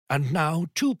And now,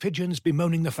 two pigeons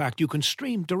bemoaning the fact you can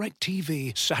stream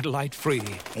DirecTV satellite-free.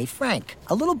 Hey, Frank,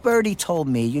 a little birdie told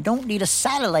me you don't need a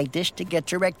satellite dish to get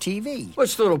DirecTV.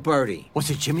 What's little birdie? Was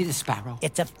it Jimmy the Sparrow?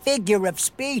 It's a figure of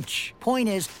speech. Point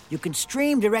is, you can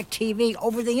stream DirecTV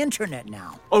over the internet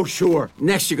now. Oh, sure.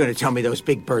 Next you're going to tell me those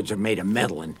big birds are made of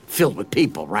metal and filled with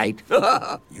people, right?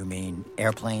 You mean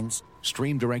airplanes?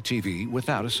 Stream DirecTV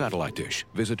without a satellite dish.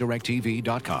 Visit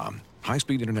DirecTV.com.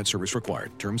 High-speed internet service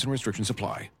required. Terms and restrictions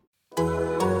apply.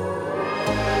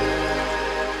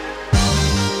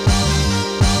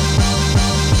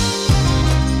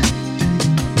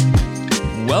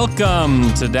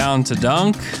 Welcome to Down to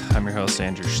Dunk. I'm your host,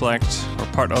 Andrew Schlecht.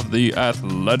 We're part of the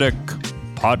Athletic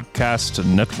Podcast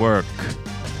Network.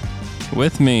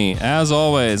 With me, as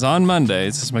always, on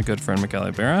Mondays, is my good friend,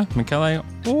 Michele Berra. Michele,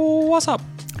 what's up?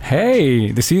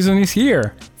 Hey, the season is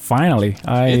here. Finally.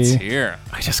 It's here.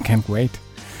 I just can't wait.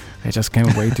 I just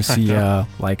can't wait to see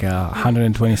like a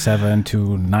 127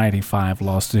 to 95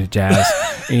 loss to the Jazz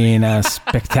in a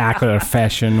spectacular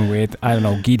fashion with, I don't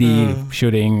know, Giddey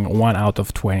shooting 1 out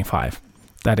of 25.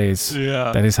 That is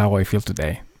how I feel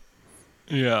today.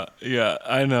 Yeah,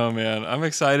 I know, man. I'm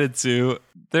excited too.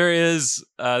 There's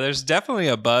definitely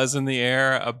a buzz in the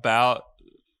air about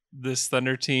this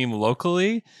Thunder team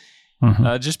locally,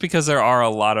 just because there are a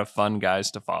lot of fun guys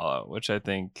to follow, which I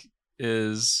think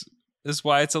is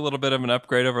why it's a little bit of an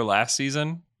upgrade over last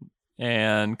season.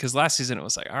 And because last season it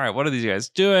was like, all right, what are these guys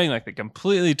doing? Like, they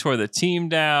completely tore the team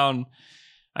down.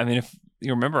 I mean, if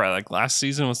you remember, like, last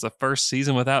season was the first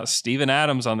season without Steven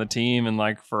Adams on the team in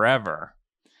like forever.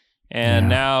 And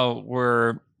now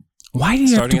we're Why do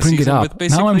you have to bring it up?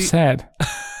 Now I'm sad.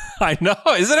 I know.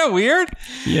 Isn't it weird?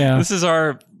 Yeah. This is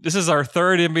our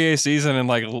third NBA season in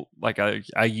like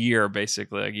a year,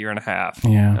 basically, a year and a half.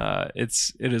 Yeah. It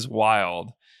is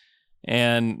wild.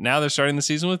 And now they're starting the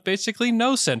season with basically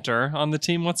no center on the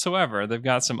team whatsoever. They've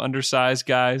got some undersized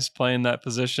guys playing that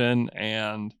position,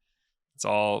 and it's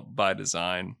all by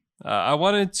design. I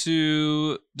wanted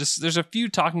to there's a few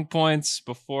talking points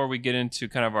before we get into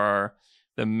kind of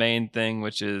the main thing,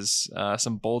 which is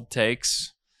some bold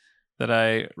takes that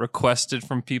I requested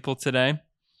from people today.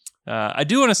 I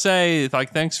do want to say,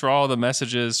 like, thanks for all the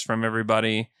messages from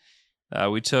everybody. I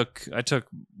took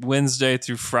Wednesday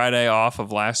through Friday off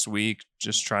of last week,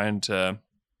 just trying to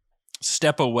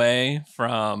step away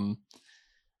from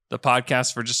the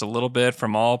podcast for just a little bit,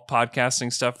 from all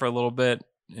podcasting stuff for a little bit.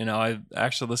 You know, I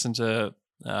actually listened to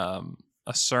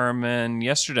a sermon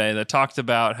yesterday that talked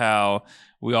about how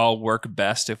we all work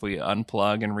best if we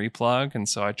unplug and replug. And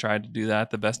so I tried to do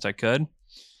that the best I could.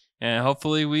 And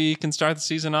hopefully we can start the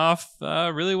season off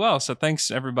really well. So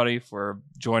thanks, everybody, for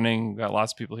joining. We've got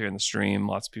lots of people here in the stream,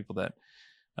 lots of people that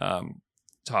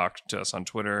talk to us on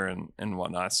Twitter and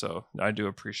whatnot. So I do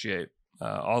appreciate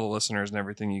all the listeners and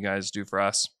everything you guys do for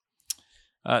us.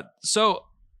 So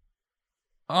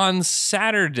on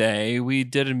Saturday, we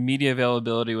did a media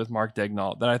availability with Mark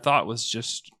Daigneault that I thought was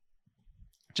just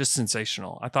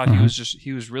sensational. I thought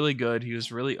he was really good. He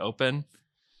was really open.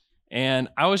 And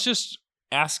I was just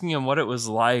asking him what it was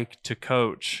like to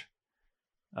coach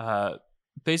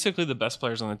basically the best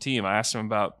players on the team. I asked him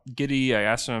about Giddey, I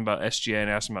asked him about SGA, and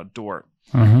I asked him about Dort.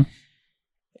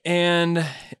 And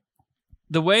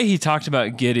the way he talked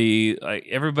about Giddey, like,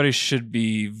 everybody should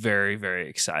be very, very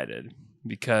excited,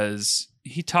 because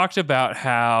he talked about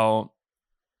how,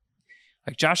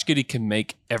 like, Josh Giddey can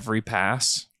make every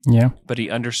pass, but he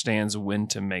understands when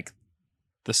to make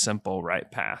the simple right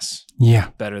pass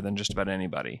better than just about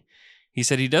anybody. He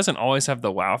said he doesn't always have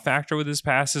the wow factor with his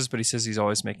passes, but he says he's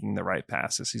always making the right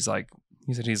passes. He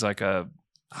said he's like a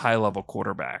high level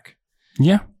quarterback.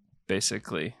 Yeah.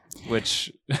 Basically. Which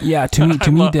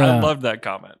to me I love that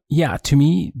comment. Yeah, to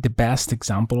me the best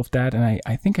example of that, and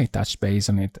I think I touched base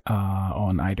on it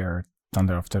on either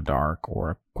Thunder After Dark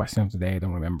or Question of the Day, I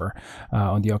don't remember,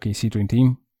 on the OKC Dream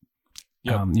Team.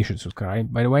 You should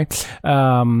subscribe, by the way.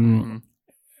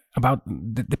 About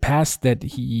the pass that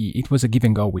it was a give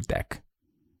and go with Dak.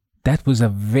 That was a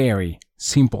very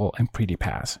simple and pretty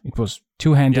pass. It was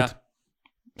two-handed,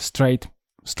 straight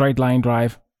line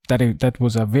drive. That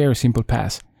was a very simple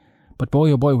pass. But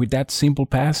boy, oh boy, with that simple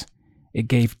pass, it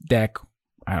gave Dak,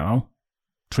 I don't know,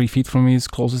 3 feet from his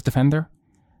closest defender.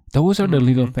 Those are the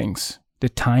little things, the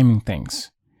timing things,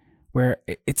 where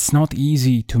it's not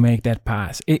easy to make that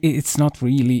pass. It's not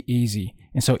really easy.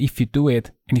 And so if you do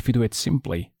it, and if you do it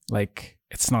simply, like,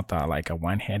 it's not like a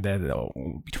one-handed or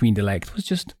between the legs. It was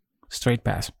just straight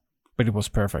pass, but it was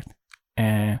perfect.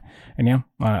 And yeah,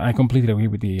 I completely agree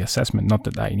with the assessment. Not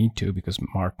that I need to, because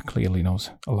Mark clearly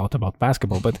knows a lot about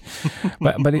basketball. But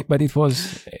but it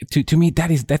was to me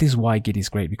that is why Giddey is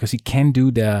great, because he can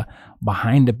do the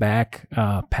behind the back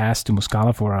pass to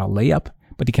Muscala for a layup,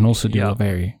 but he can also do a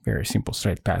very, very simple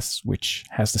straight pass, which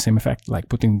has the same effect, like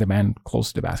putting the man close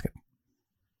to the basket.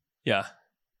 Yeah,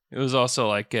 it was also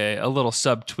like a little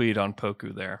subtweet on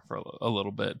Poku there for a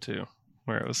little bit too,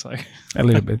 where it was like a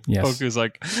little bit, yes.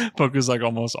 Poku's like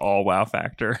almost all wow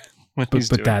factor. But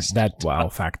that wow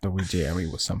factor with Jerry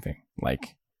was something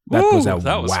like that. Was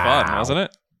fun, wasn't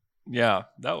it? Yeah,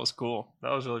 that was cool.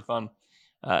 That was really fun.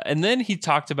 And then he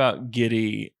talked about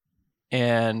Giddey,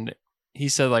 and he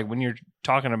said, like, when you're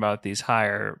talking about these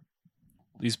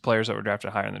players that were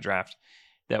drafted higher in the draft,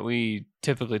 that we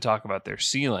typically talk about their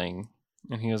ceiling.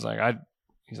 And he was like, I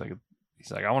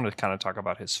want to kind of talk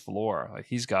about his floor. Like,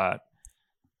 he's got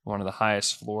one of the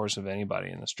highest floors of anybody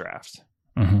in this draft,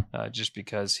 just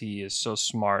because he is so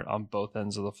smart on both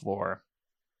ends of the floor.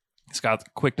 He's got the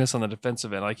quickness on the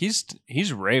defensive end. Like,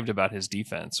 he's raved about his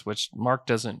defense, which Mark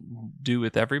doesn't do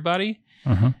with everybody.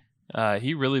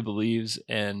 He really believes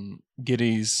in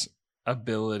Giddey's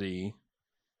ability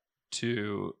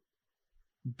to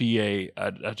be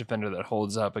a defender that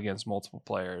holds up against multiple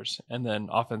players. And then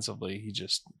offensively,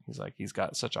 he's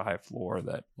got such a high floor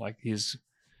that, like, he's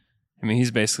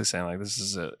basically saying, like, this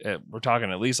is we're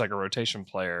talking at least like a rotation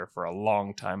player for a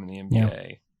long time in the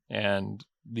NBA. Yeah. And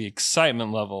the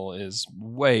excitement level is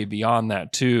way beyond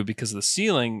that too, because the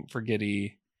ceiling for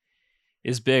Giddey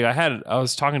is big. I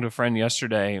was talking to a friend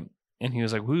yesterday, and he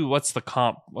was like, what's the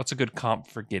comp? What's a good comp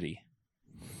for Giddey?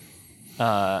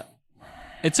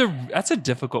 That's a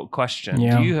difficult question.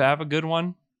 Yeah. Do you have a good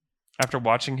one after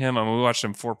watching him? I mean, we watched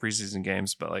him 4 preseason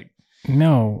games, but like,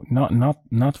 no,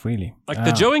 not really. Like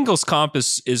the Joe Ingles comp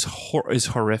is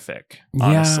horrific.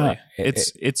 Honestly,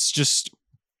 it's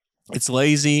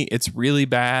lazy. It's really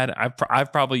bad.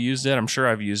 I've probably used it. I'm sure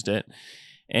I've used it,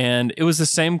 and it was the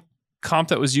same comp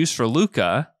that was used for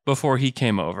Luka before he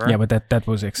came over. Yeah, but that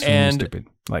was extremely stupid.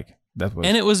 Like, that was,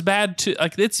 and it was bad too.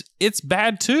 Like, it's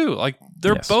bad too. Like,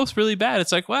 they're both really bad.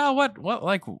 It's like, well, what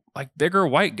like bigger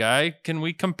white guy can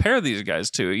we compare these guys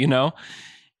to? You know,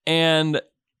 and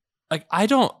like, I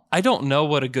don't know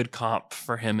what a good comp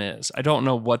for him is. I don't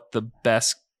know what the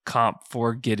best comp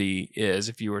for Giddey is.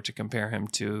 If you were to compare him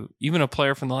to even a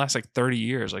player from the last like 30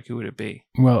 years, like, who would it be?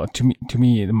 Well, to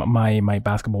me, my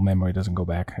basketball memory doesn't go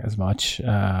back as much.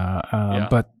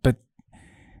 But I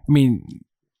mean,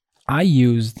 I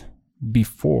used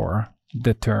before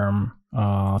the term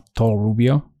tall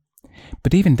Rubio,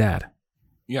 but even that,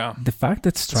 the fact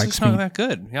that strikes me, not that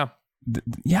good.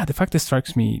 The fact that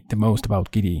strikes me the most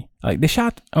about Giddey, like the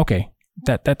shot, okay,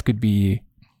 that could be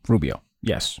Rubio,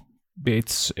 yes.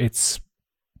 It's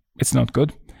not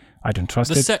good. I don't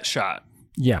trust it. The set shot.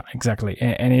 Yeah, exactly.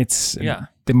 And it's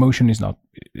the motion is not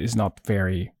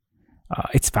very.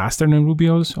 It's faster than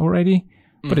Rubio's already,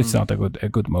 but it's not a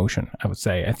good motion, I would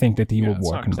say. I think that he will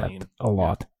work on that a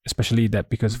lot, especially that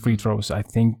because free throws. I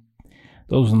think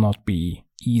those will not be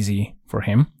easy for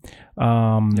him.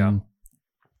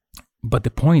 But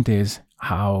the point is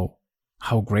how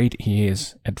great he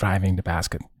is at driving the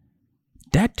basket.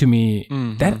 That to me,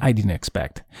 that I didn't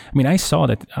expect. I mean, I saw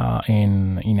that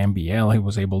in NBL he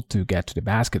was able to get to the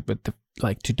basket, but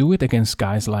to do it against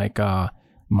guys like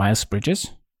Miles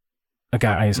Bridges,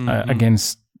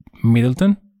 against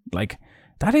Middleton, like,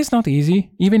 that is not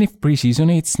easy. Even if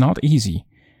preseason, it's not easy,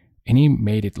 and he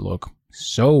made it look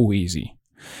so easy.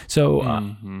 So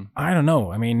I don't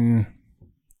know. I mean,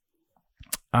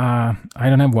 I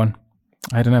don't have one.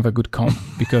 I don't have a good comp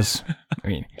because, I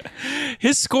mean,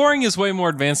 his scoring is way more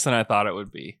advanced than I thought it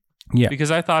would be. Yeah. Because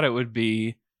I thought it would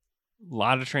be a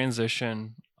lot of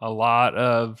transition, a lot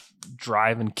of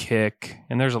drive and kick,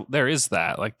 and there is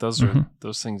that. Like, those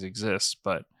things exist,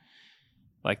 but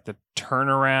like the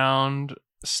turnaround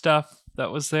stuff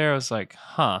that was there, I was like,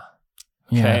 okay.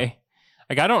 Yeah.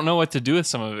 Like, I don't know what to do with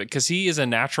some of it because he is a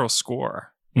natural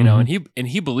scorer, you know, and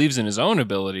he believes in his own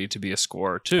ability to be a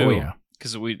scorer too. Oh yeah.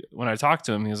 Because when I talked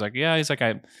to him, he was like, he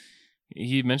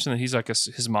mentioned that he's like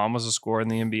his mom was a scorer in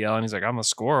the NBL, and he's like, I'm a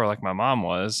scorer like my mom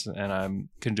was, and I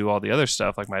can do all the other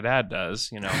stuff like my dad does,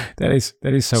 you know. That is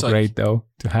so great though,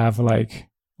 to have like,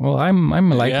 well, I'm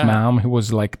like mom who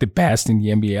was like the best in the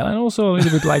NBL, and also a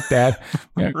little bit like that.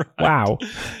 Yeah, right. Wow,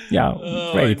 yeah,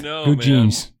 great, good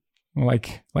genes,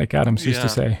 like Adams used to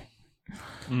say.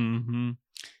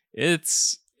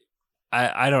 It's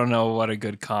I don't know what a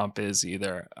good comp is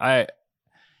either.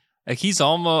 Like, he's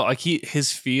almost like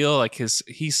his feel, like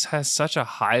he has such a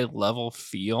high level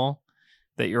feel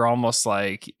that you're almost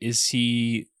like, is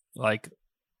he like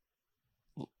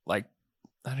I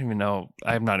don't even know.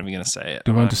 I'm not even gonna say it.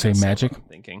 Do you want to say say Magic? I'm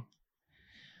thinking.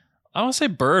 I want to say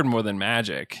Bird more than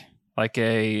Magic. Like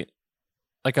a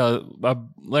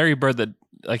Larry Bird that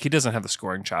like he doesn't have the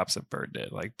scoring chops that Bird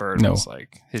did. Like Bird was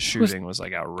like his shooting was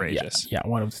like outrageous. Yeah,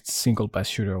 one of the single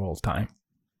best shooter of all time.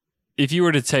 If you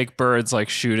were to take Bird's like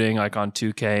shooting like on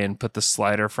 2K and put the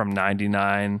slider from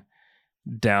 99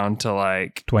 down to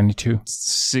like 22,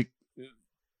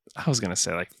 I was gonna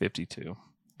say like 52,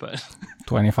 but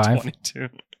 25. 22.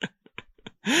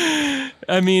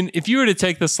 I mean, if you were to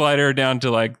take the slider down to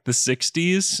like the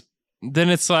 60s, then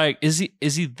it's like, is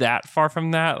he that far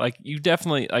from that? Like, you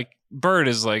definitely like Bird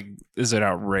is an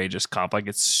outrageous comp. Like,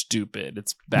 it's stupid.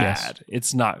 It's bad.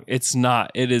 Yes. It's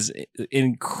not. It is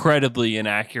incredibly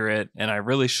inaccurate, and I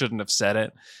really shouldn't have said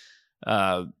it.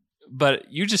 But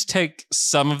you just take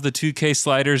some of the 2K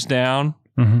sliders down,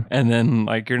 and then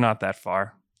like you're not that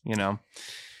far, you know.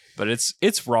 But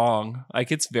it's wrong.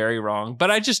 Like, it's very wrong. But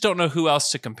I just don't know who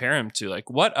else to compare him to. Like,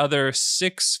 what other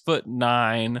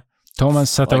 6'9"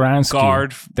 Thomas Satoransky. Like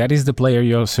guard, that is the player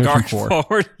you're searching for.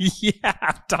 Forward. Yeah,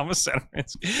 Thomas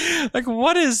Satoransky. Like,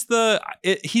 what is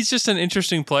he's just an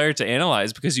interesting player to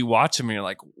analyze because you watch him and you're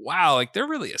like, wow, like there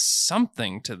really is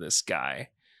something to this guy.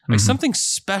 Like something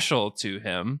special to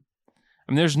him.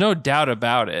 I mean, there's no doubt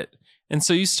about it. And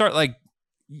so you start like,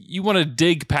 you want to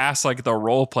dig past like the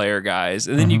role player guys,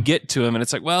 and then you get to him and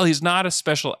it's like, well, he's not a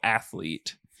special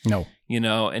athlete. No. You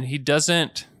know, and he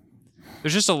doesn't,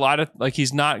 there's just a lot of like,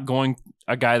 he's not going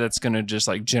a guy that's going to just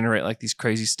like generate like these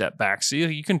crazy step backs. So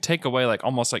you can take away like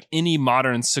almost like any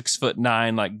modern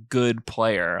 6'9" like good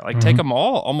player, like take them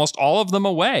almost all of them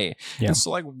away. Yeah. And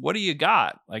so like, what do you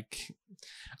got? Like,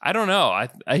 I don't know.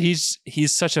 He's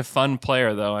such a fun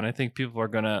player though. And I think people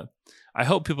are I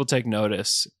hope people take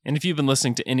notice. And if you've been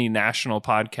listening to any national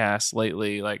podcasts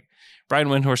lately, like Brian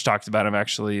Windhorst talked about him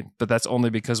actually, but that's only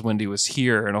because Wendy was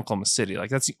here in Oklahoma City. Like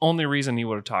that's the only reason he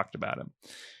would have talked about him.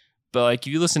 But like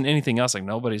if you listen to anything else, like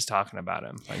nobody's talking about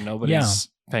him. Like nobody's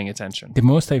paying attention. The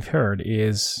most I've heard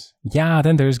is,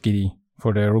 then there's Giddey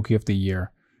for the Rookie of the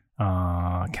Year.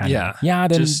 Then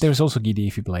there's also Giddey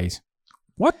if he plays.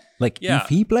 What? Like if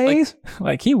he plays?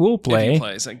 Like he will play. If he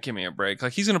plays, like give me a break.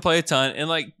 Like he's going to play a ton. And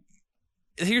like,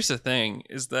 here's the thing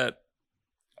is that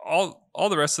all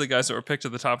the rest of the guys that were picked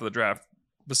at the top of the draft,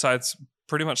 besides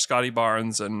pretty much Scotty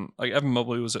Barnes and like Evan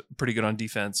Mobley was pretty good on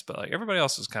defense, but like everybody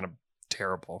else was kind of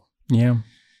terrible. Yeah.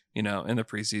 You know, in the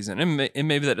preseason. And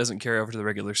maybe that doesn't carry over to the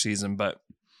regular season, but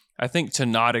I think to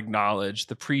not acknowledge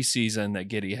the preseason that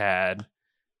Giddey had,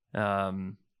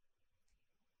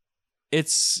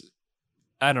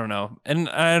 I don't know. And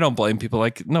I don't blame people.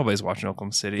 Like, nobody's watching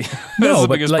Oklahoma City. No,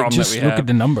 but like, just look at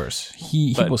the numbers.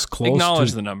 He was close to...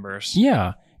 Acknowledge the numbers.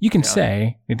 Yeah. You can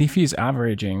say that if he's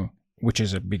averaging, which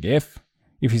is a big if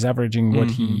he's averaging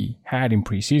what he had in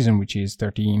preseason, which is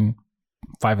 13,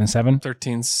 5 and 7.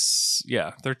 13,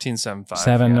 7, 5.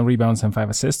 7 rebounds and 5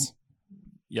 assists.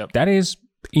 Yep. That is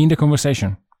in the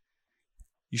conversation.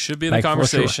 You should be in the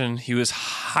conversation. Sure. He was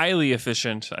highly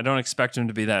efficient. I don't expect him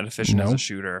to be that efficient as a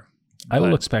shooter. I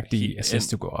will expect the assists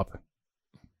to go up.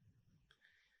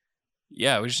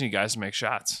 Yeah, we just need guys to make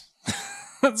shots.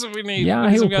 That's what we need. Yeah,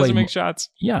 we need some guys to make shots.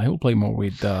 Yeah, he'll play more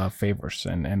with Favors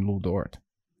and Lou Dort.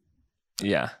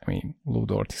 Yeah. I mean, Lou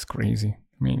Dort is crazy.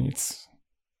 I mean, it's...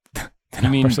 the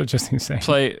numbers are just insane.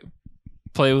 Play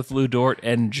with Lou Dort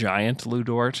and giant Lou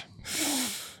Dort?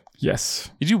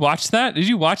 Yes. Did you watch that? Did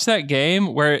you watch that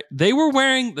game where they were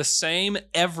wearing the same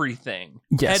everything?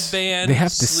 Yes. Headband, they have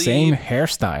the sleeve, same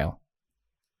hairstyle.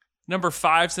 Number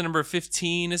 5 to number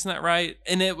 15, isn't that right?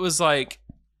 And it was like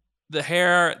the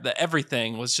hair, the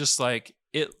everything was just like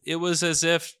it was as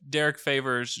if Derek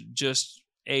Favors just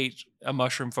ate a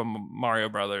mushroom from Mario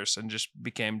Brothers and just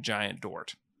became giant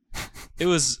Dort. It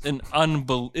was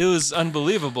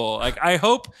unbelievable. Like, I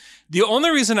hope the only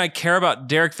reason I care about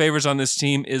Derek Favors on this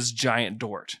team is giant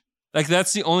Dort. Like,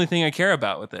 that's the only thing I care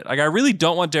about with it. Like, I really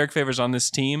don't want Derek Favors on this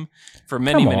team for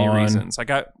many reasons.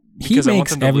 Like, because I want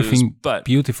them to everything lose, but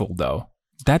beautiful though.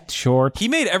 That short, he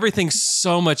made everything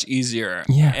so much easier.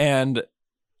 Yeah, and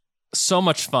so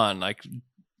much fun. Like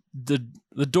the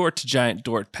Dort to giant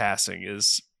Dort passing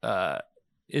is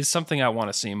something I want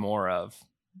to see more of.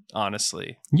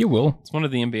 Honestly, you will. It's one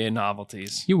of the NBA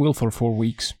novelties. You will for 4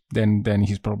 weeks. Then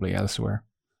he's probably elsewhere.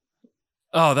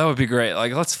 Oh, that would be great.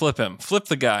 Like, let's flip him. Flip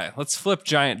the guy. Let's flip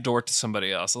Giant Dort to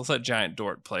somebody else. Let's let Giant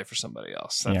Dort play for somebody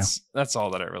else. That's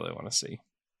all that I really want to see.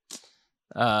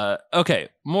 Okay,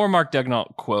 more Mark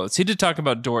Daigneault quotes. He did talk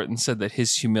about Dort and said that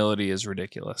his humility is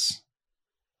ridiculous.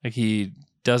 Like, he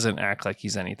doesn't act like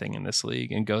he's anything in this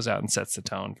league and goes out and sets the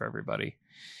tone for everybody.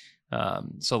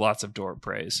 So lots of Dort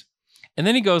praise. And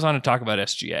then he goes on to talk about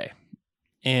SGA.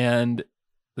 And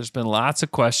there's been lots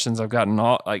of questions. I've gotten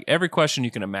every question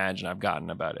you can imagine I've gotten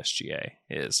about SGA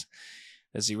is,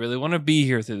 does he really want to be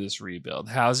here through this rebuild?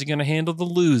 How's he going to handle the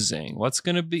losing? What's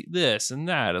going to be this and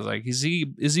that? It's like, is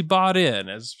he bought in?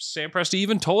 Has Sam Presti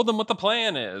even told them what the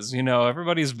plan is?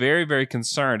 Everybody's very, very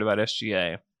concerned about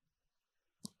SGA.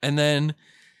 And then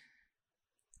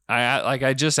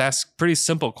I just ask pretty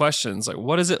simple questions like,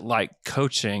 what is it like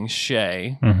coaching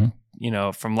Shai?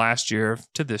 From last year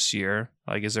to this year,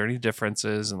 like, is there any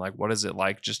differences? And like, what is it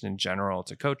like just in general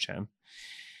to coach him?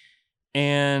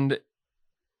 And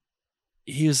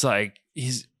he was like,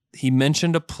 he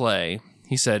mentioned a play.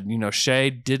 He said, Shai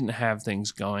didn't have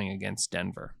things going against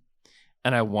Denver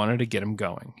and I wanted to get him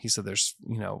going. He said, there's,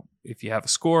 if you have a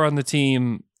score on the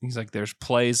team, he's like, there's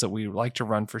plays that we like to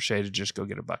run for Shai to just go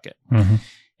get a bucket.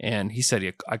 And he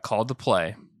said, I called the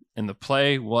play and the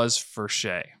play was for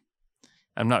Shai.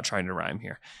 I'm not trying to rhyme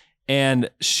here. And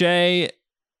Shai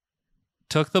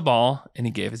took the ball and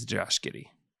he gave it to Josh Giddey.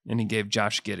 And he gave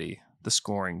Josh Giddey the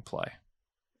scoring play.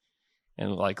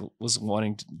 And was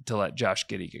wanting to let Josh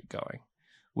Giddey get going.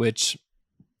 Which,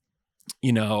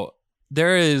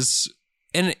 there is...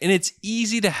 And it's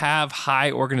easy to have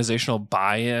high organizational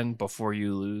buy-in before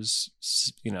you lose,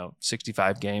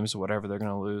 65 games or whatever they're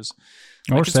going to lose.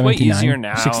 Or it's way easier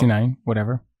now. 69,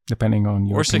 whatever, depending on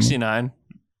your Or opinion. 69.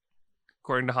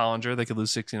 According to Hollinger, they could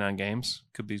lose 69 games.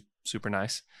 Could be super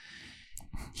nice.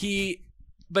 The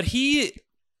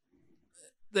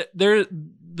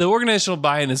organizational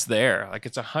buy-in is there. Like,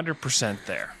 it's 100%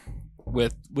 there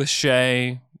with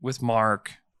Shai, with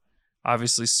Mark,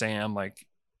 obviously Sam, like,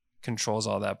 controls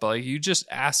all that. But like, you just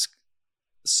ask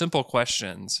simple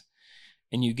questions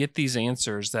and you get these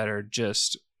answers that are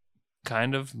just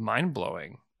kind of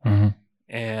mind-blowing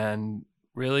and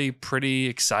really pretty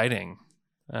exciting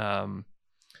to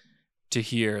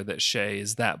hear that Shai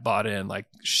is that bought in. Like,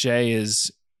 Shai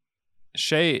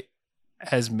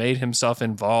has made himself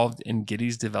involved in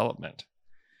Giddey's development.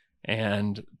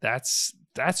 And that's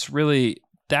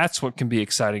what can be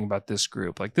exciting about this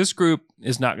group. Like, this group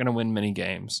is not going to win many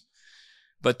games.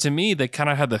 But to me, they kind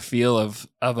of have the feel of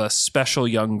a special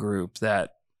young group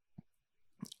that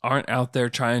aren't out there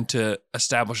trying to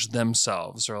establish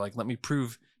themselves or like, let me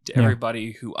prove to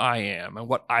everybody who I am and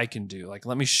what I can do. Like,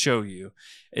 let me show you.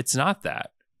 It's not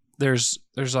that. There's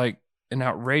like an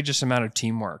outrageous amount of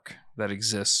teamwork that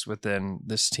exists within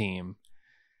this team.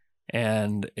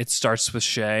 And it starts with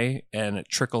Shai and it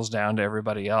trickles down to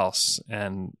everybody else.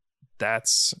 And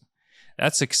that's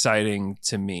exciting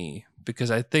to me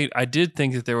because I did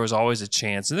think that there was always a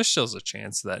chance, and there still is a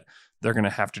chance that they're going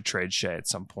to have to trade Shai at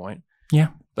some point. Yeah.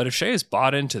 But if Shai is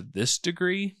bought into this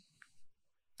degree,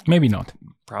 maybe not.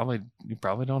 You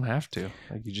probably don't have to.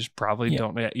 Like, you just probably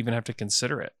don't even have to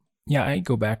consider it. Yeah, I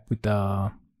go back with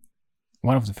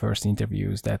one of the first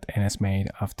interviews that Enes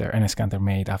Kanter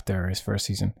made after his first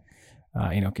season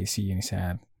in OKC, and he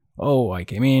said, I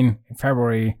came in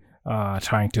February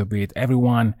trying to beat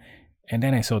everyone, and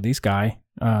then I saw this guy,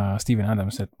 Steven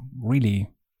Adams, that really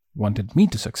wanted me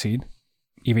to succeed,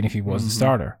 even if he was the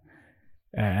starter,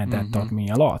 and that taught me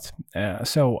a lot.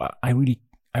 So I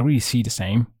really see the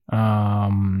same.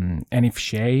 And if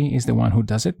Shai is the one who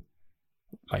does it,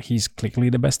 like, he's clearly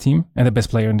the best team and the best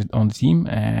player on the team,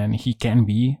 and he can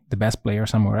be the best player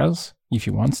somewhere else if he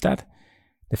wants that.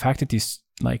 The fact that he's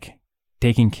like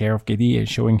taking care of Giddey and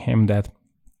showing him that,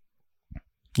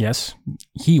 yes,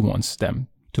 he wants them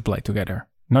to play together,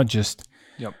 not just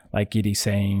like Giddey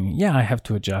saying, yeah, I have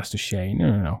to adjust to Shai.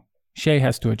 No. Shai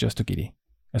has to adjust to Giddey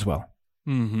as well.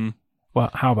 Well,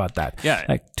 how about that? Yeah.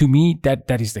 Like, to me,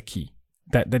 that is the key.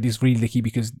 That is really the key,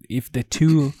 because if the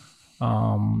two,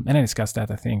 and I discussed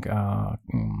that, I think,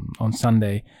 on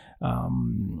Sunday.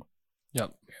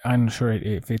 I'm not sure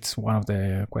if it's one of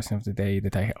the questions of the day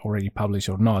that I already published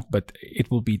or not, but it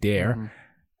will be there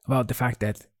about the fact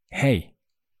that, hey,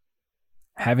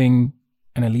 having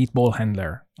an elite ball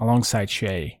handler alongside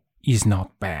Shai is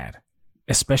not bad,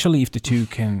 especially if the two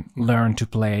can learn to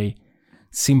play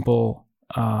simple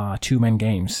two-man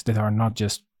games that are not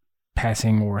just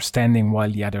passing or standing while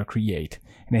the other create.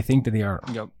 And I think that they are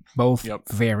both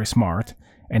very smart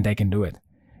and they can do it.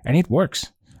 And it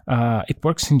works. It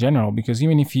works in general, because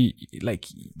even if you like,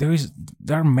 there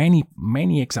are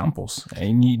many examples,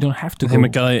 and you don't have to. Hey,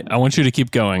 McKelly, I want you to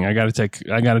keep going. I gotta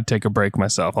take a break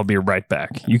myself. I'll be right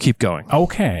back. You keep going.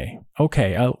 Okay.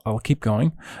 I'll keep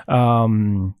going.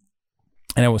 And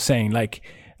I was saying, like,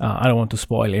 I don't want to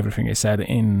spoil everything I said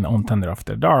on Thunder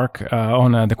After Dark,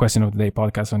 on the Question of the Day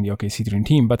podcast on the OKC Dream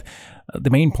Team. But the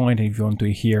main point, if you want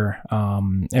to hear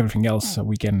everything else,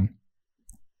 we can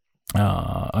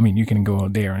I mean, you can go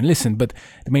there and listen, but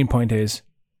the main point is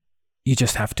you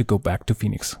just have to go back to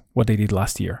Phoenix, what they did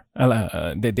last year.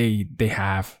 They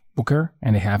have Booker,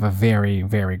 and they have a very,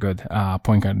 very good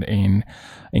point guard in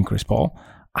Chris Paul.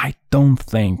 I don't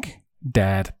think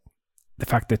that the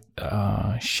fact that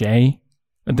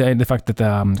the fact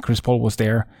that Chris Paul was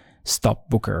there stopped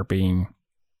Booker being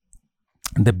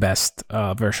the best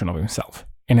version of himself.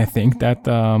 And I think that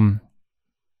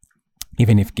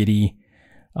even if Giddey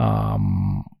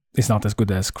is not as good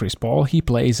as Chris Paul, he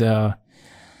plays a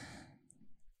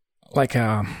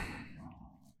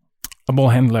ball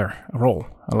handler role,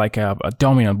 like a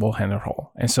dominant ball handler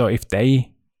role. And so if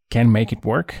they can make it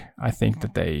work, I think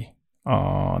that the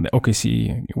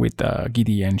OKC with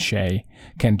Giddey and Shea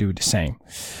can do the same.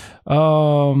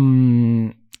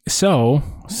 So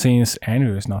since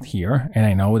Andrew is not here, and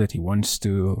I know that he wants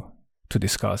to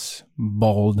discuss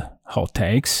bold hot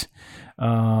takes,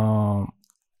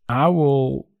 I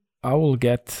will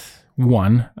get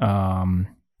one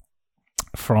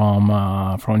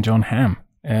from John Hamm,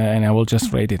 and I will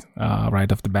just rate it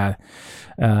right off the bat.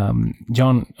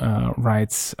 John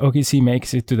writes, OKC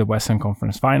makes it to the Western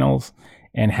Conference Finals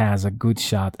and has a good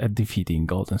shot at defeating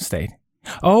Golden State.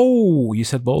 Oh, you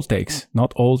said bold takes,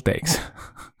 not old takes.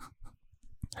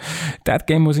 That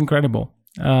game was incredible.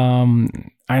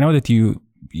 I know that you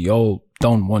all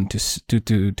don't want to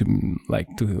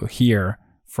hear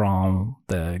from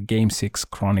the Game 6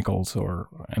 Chronicles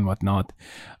and whatnot.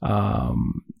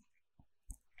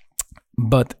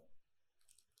 But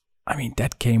I mean,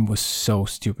 that game was so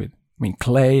stupid. I mean,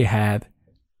 Clay had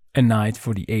a night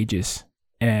for the ages,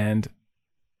 and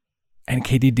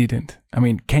KD didn't. I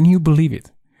mean, can you believe it?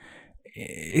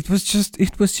 It was just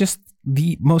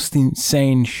the most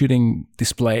insane shooting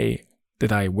display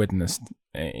that I witnessed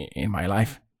in my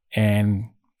life, and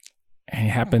it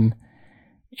happened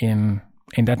in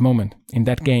that moment, in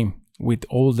that game, with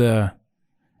all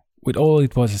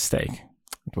it was at stake.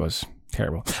 It was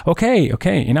terrible. Okay,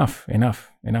 enough.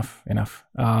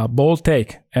 Bold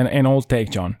take, an old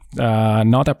take, John.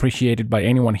 Not appreciated by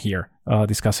anyone here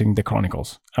discussing the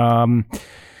Chronicles.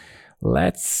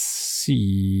 Let's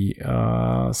see.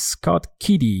 Scott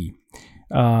Kiddey.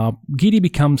 Giddey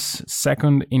becomes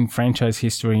second in franchise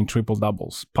history in triple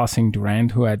doubles, passing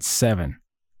Durant, who had 7.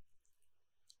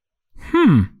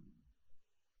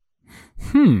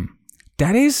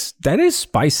 That is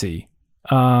spicy.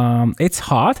 It's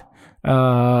hot,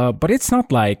 but it's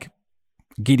not like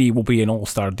Giddey will be an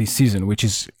all-star this season, which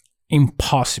is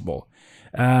impossible.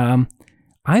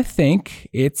 I think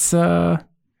it's a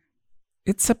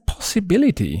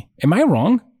possibility. Am I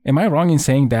wrong? Am I wrong in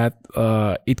saying that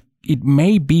it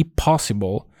may be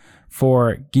possible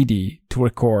for Giddey to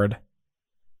record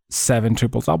 7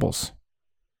 triple doubles?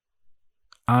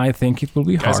 I think it will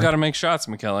be hard. Guys got to make shots,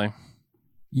 Michele.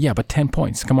 Yeah, but 10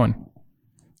 points. Come on.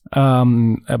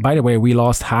 By the way, we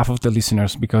lost half of the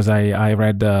listeners because I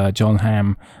read John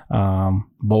Hamm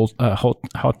bold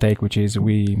hot take, which is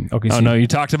we. Okay. Oh no, you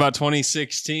talked about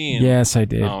 2016. Yes, I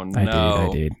did. Oh no, I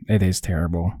did. It is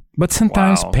terrible, but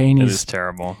sometimes pain is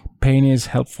terrible. Pain is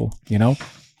helpful, you know.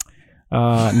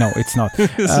 No, it's not.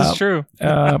 This is true.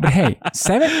 But hey,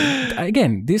 7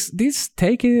 again. This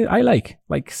take I like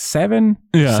 7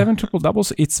 triple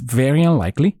doubles. It's very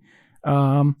unlikely,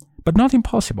 but not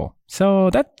impossible. So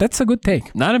that's a good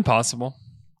take. Not impossible.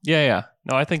 Yeah.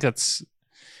 No, I think that's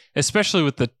especially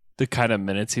with the kind of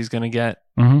minutes he's going to get,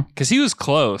 because he was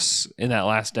close in that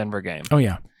last Denver game. Oh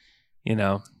yeah, you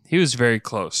know, he was very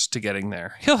close to getting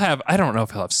there. He'll have. I don't know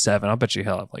if he'll have 7. I'll bet you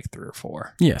he'll have like 3 or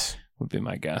 4. Yes. Would be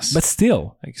my guess. But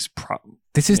still, like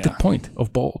this is the point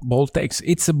of bold takes.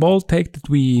 It's a bold take that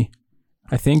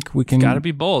I think we can. It's got to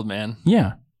be bold, man.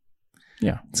 Yeah.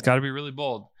 It's got to be really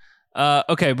bold.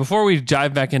 Okay, before we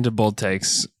dive back into bold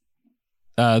takes,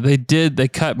 they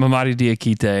cut Mamadi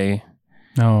Diakite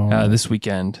this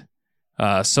weekend.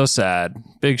 So sad.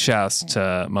 Big shouts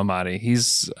to Mamadi.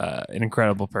 He's an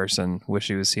incredible person. Wish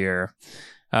he was here.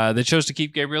 They chose to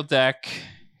keep Gabriel Deck.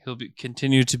 He'll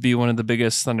continue to be one of the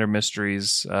biggest Thunder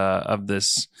mysteries of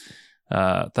this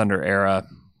Thunder era,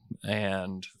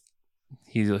 and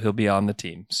he'll be on the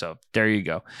team. So there you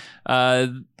go.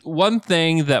 One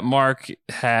thing that Mark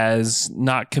has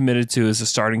not committed to is a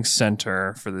starting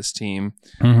center for this team.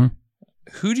 Mm-hmm.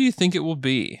 Who do you think it will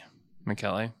be,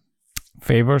 Michele?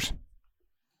 Favors.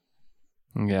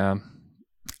 Yeah.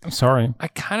 I'm sorry. I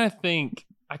kind of think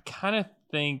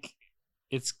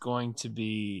it's going to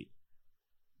be.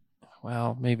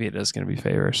 Well, maybe it is going to be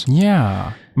Favors.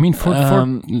 Yeah. I mean, for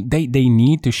they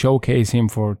need to showcase him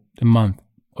for a month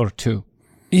or 2.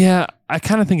 Yeah, I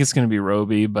kind of think it's going to be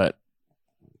Roby, but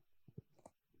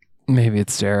Maybe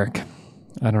it's Derek.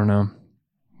 I don't know.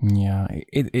 Yeah,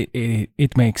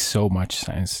 it makes so much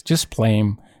sense. Just play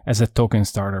him as a token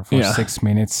starter for 6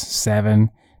 minutes, 7,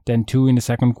 then 2 in the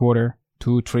second quarter,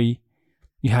 2, 3.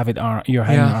 You have it on your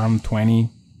arm 20,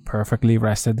 perfectly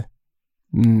rested.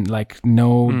 Like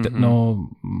no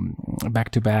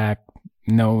back to back,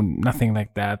 nothing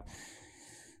like that.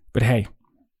 But hey,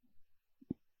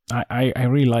 I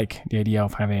really like the idea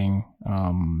of having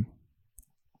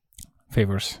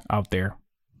favors out there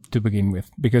to begin with,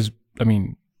 because I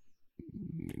mean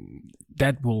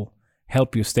that will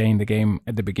help you stay in the game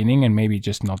at the beginning and maybe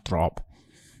just not drop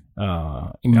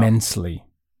immensely.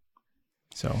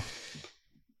 So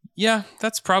yeah,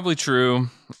 that's probably true.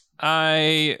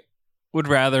 I would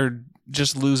rather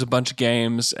just lose a bunch of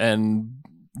games and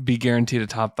be guaranteed a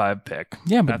top 5 pick.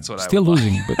 Yeah, but that's what still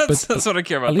losing. But that's what I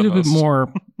care about. A little the most. bit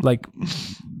more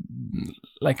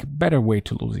like better way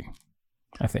to losing,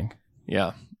 I think.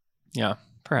 Yeah,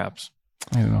 perhaps.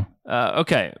 I don't know.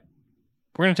 Okay,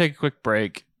 we're gonna take a quick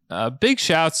break. Big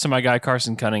shouts to my guy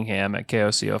Carson Cunningham at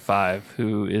KOC05,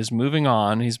 who is moving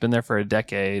on. He's been there for a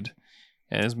decade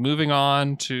and is moving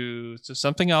on to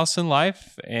something else in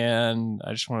life. And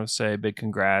I just want to say big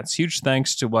congrats. Huge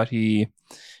thanks to he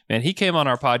came on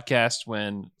our podcast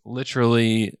when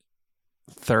literally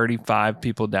 35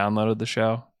 people downloaded the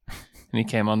show. And he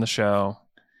came on the show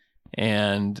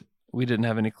and we didn't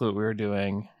have any clue what we were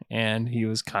doing. And he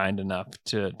was kind enough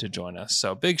to join us.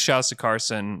 So big shouts to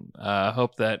Carson.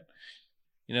 Hope that,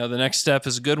 the next step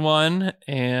is a good one.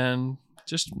 And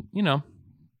just,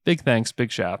 big thanks,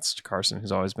 big shouts to Carson,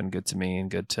 who's always been good to me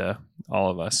and good to all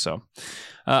of us. So,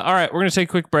 all right, we're going to take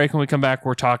a quick break. When we come back,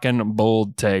 we're talking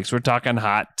bold takes. We're talking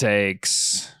hot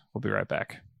takes. We'll be right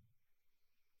back.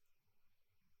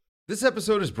 This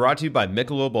episode is brought to you by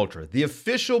Michelob Ultra, the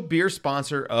official beer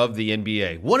sponsor of the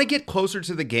NBA. Want to get closer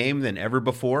to the game than ever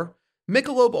before?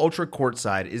 Michelob Ultra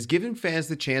Courtside is giving fans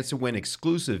the chance to win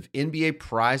exclusive NBA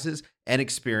prizes and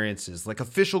experiences like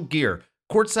official gear,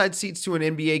 courtside seats to an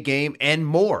NBA game, and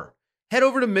more. Head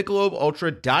over to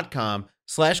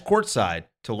MichelobUltra.com/courtside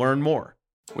to learn more.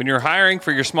 When you're hiring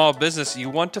for your small business, you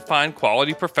want to find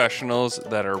quality professionals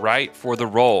that are right for the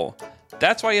role.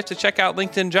 That's why you have to check out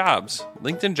LinkedIn Jobs.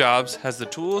 LinkedIn Jobs has the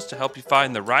tools to help you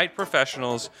find the right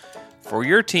professionals for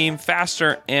your team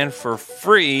faster and for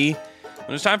free. When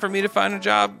it was time for me to find a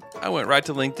job, I went right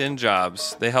to LinkedIn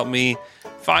Jobs. They helped me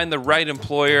find the right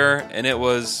employer, and it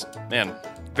was,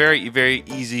 very, very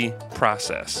easy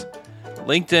process.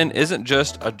 LinkedIn isn't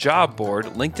just a job board.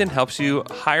 LinkedIn helps you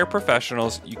hire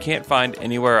professionals you can't find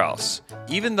anywhere else.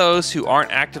 Even those who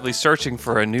aren't actively searching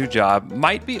for a new job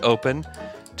might be open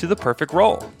to the perfect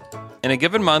role. In a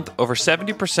given month, over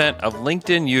 70% of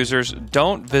LinkedIn users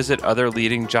don't visit other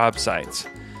leading job sites.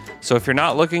 So if you're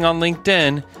not looking on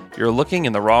LinkedIn, you're looking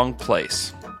in the wrong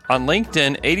place. On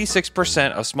LinkedIn,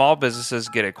 86% of small businesses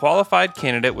get a qualified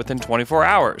candidate within 24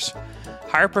 hours.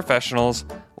 Hire professionals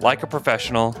like a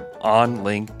professional on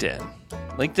LinkedIn.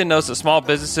 LinkedIn knows that small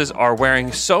businesses are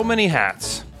wearing so many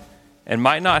hats and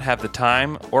might not have the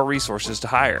time or resources to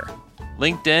hire.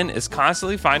 LinkedIn is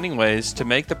constantly finding ways to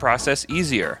make the process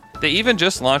easier. They even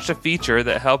just launched a feature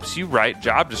that helps you write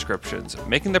job descriptions,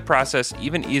 making the process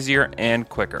even easier and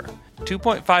quicker.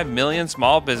 2.5 million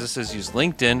small businesses use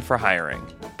LinkedIn for hiring.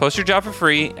 Post your job for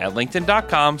free at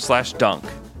linkedin.com/dunk.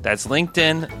 That's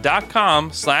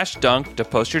linkedin.com/dunk to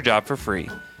post your job for free.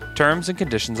 Terms and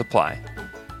conditions apply.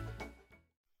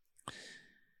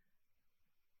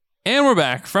 And we're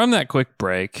back from that quick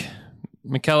break.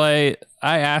 Michele,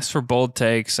 I asked for bold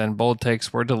takes, and bold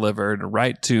takes were delivered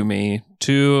right to me,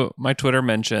 to my Twitter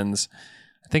mentions.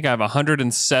 I think I have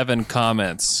 107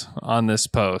 comments on this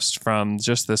post from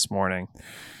just this morning.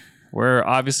 We're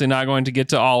obviously not going to get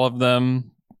to all of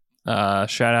them.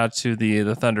 Shout out to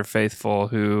the Thunder faithful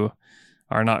who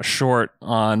are not short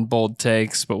on bold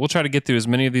takes, but we'll try to get through as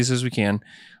many of these as we can.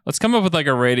 Let's come up with like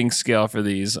a rating scale for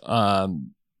these.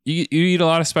 You eat a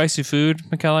lot of spicy food,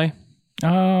 Michele?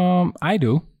 I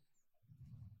do.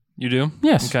 You do?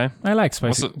 Yes. Okay. I like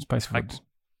spicy food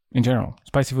in general.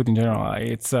 Spicy food in general.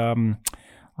 It's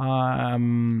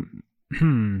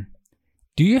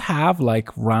do you have like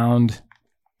round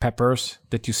peppers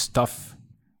that you stuff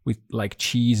with like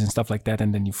cheese and stuff like that,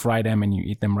 and then you fry them and you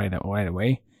eat them right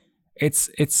away?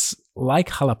 It's like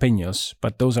jalapenos,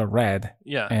 but those are red.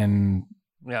 Yeah. And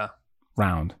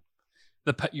round.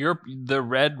 The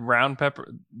red round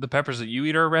pepper, the peppers that you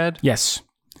eat are red? Yes.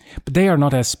 But they are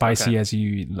not as spicy as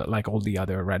you like all the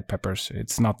other red peppers.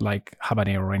 It's not like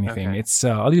habanero or anything. Okay. It's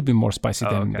a little bit more spicy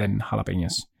than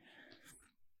jalapenos.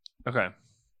 Okay.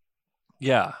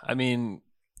 Yeah. I mean,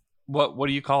 what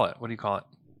do you call it? What do you call it?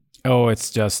 Oh, it's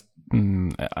just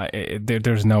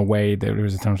there's no way there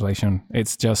is a translation.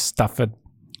 It's just stuffed.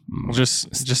 We'll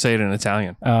just say it in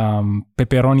Italian.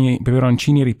 Peperoncini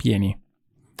ripieni.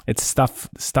 It's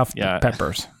stuffed Yeah.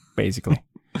 peppers, basically.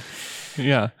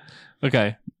 Yeah.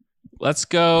 Okay. Let's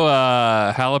go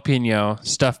jalapeno,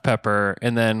 stuffed pepper,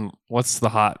 and then what's the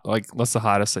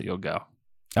hottest that you'll go?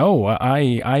 Oh,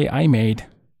 I made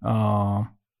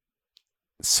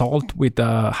salt with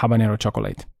habanero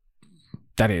chocolate.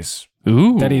 That is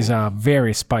a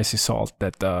very spicy salt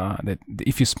that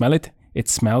if you smell it, it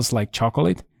smells like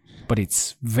chocolate, but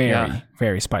it's very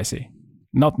very spicy.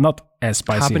 Not as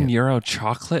spicy. Habanero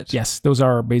chocolate? Yes, those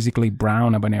are basically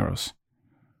brown habaneros.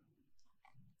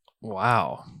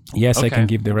 Wow. Yes, Okay. I can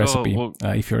give the recipe. Well,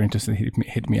 If you're interested,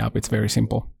 hit me up. It's very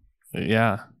simple.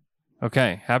 Yeah.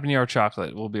 Okay. Habanero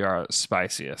chocolate will be our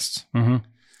spiciest. Mm-hmm.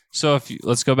 So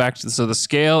let's go back to the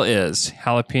scale is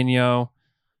jalapeno.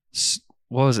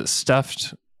 What was it?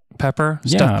 Stuffed pepper.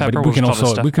 Yeah, Stuffed pepper. but we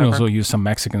can We'll also use some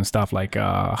Mexican stuff like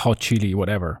hot chili,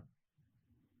 whatever.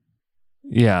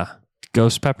 Yeah.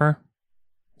 Ghost pepper.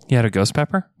 You had a ghost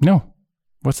pepper? No,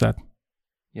 what's that?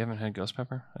 You haven't had ghost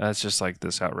pepper? That's just like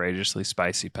this outrageously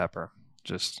spicy pepper.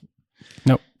 Just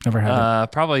Nope, never had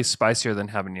it. probably spicier than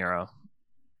habanero.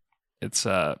 It's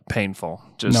painful.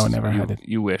 Just No, never had it.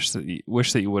 You wish that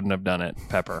you wouldn't have done it.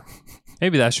 Pepper.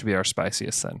 Maybe that should be our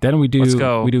spiciest then. Then we do Let's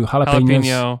go. jalapenos,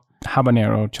 Jalapeno,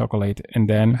 habanero chocolate, and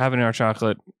then habanero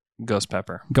chocolate, ghost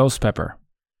pepper. ghost pepper.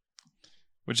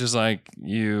 Which is like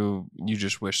you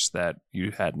just wish that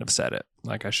you hadn't have said it.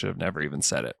 Like I should have never even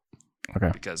said it.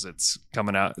 Okay. Because it's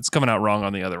coming out wrong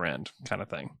on the other end, kind of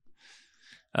thing.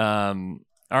 All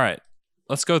right.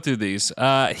 Let's go through these.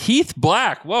 Heath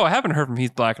Black. Whoa, I haven't heard from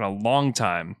Heath Black in a long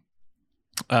time.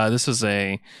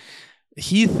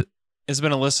 Heath has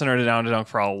been a listener to Down to Dunk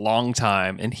for a long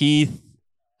time, and Heath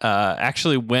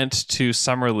actually went to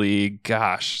Summer League.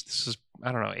 Gosh, this is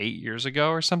 8 years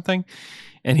ago or something.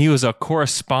 And he was a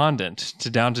correspondent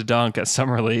to Down to Dunk at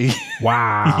Summer League.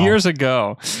 Wow. Years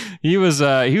ago. He was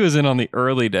in on the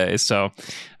early days. So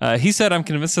he said, I'm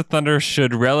convinced the Thunder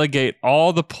should relegate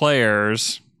all the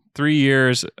players 3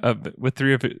 years of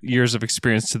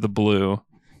experience to the blue,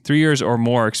 3 years or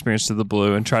more experience to the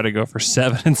blue, and try to go for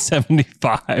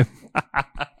 7-75.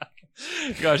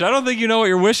 Gosh, I don't think you know what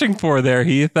you're wishing for there,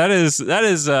 Heath. That's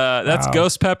Wow.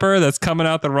 ghost pepper that's coming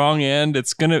out the wrong end.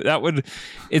 It's in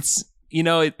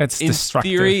destructive.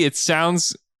 theory, it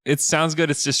sounds good.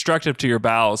 It's destructive to your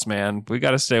bowels, man. We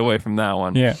got to stay away from that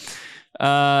one. Yeah.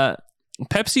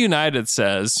 Pepsi United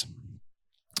says,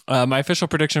 my official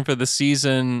prediction for the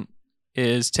season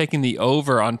is taking the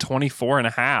over on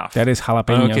 24.5. That is on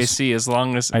jalapenos. OKC, as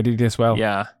long as I did as well.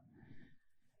 yeah.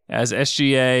 As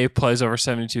SGA plays over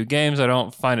 72 games, I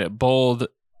don't find it bold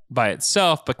by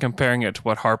itself, but comparing it to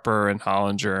what Harper and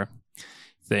Hollinger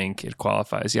think, it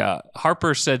qualifies. Yeah.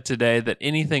 Harper said today that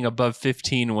anything above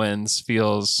 15 wins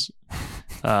feels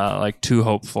like too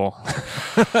hopeful.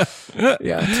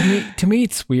 Yeah. To me,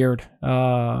 it's weird.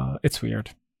 It's weird.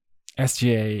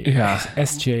 SGA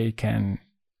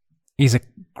is a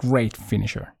great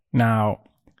finisher. Now,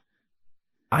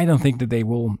 I don't think that they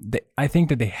will. I think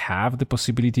that they have the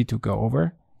possibility to go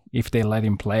over if they let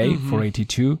him play for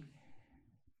 82,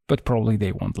 but probably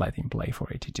they won't let him play for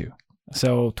 82.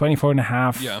 So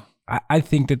 24.5. Yeah. I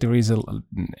think that there is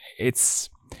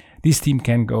this team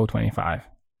can go 25.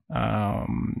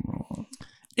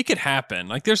 It could happen.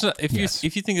 Like if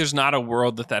you think there's not a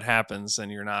world that happens, then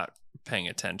you're not paying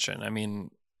attention. I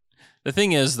mean, the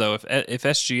thing is though, if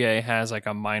SGA has like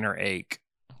a minor ache,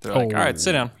 they're like, all right,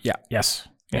 sit down. Yeah. Yes.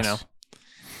 You know,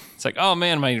 it's like, oh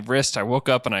man, my wrist. I woke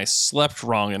up and I slept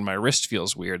wrong, and my wrist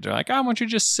feels weird. They're like, oh, why don't you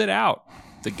just sit out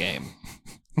the game?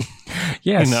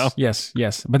 Yes. You know?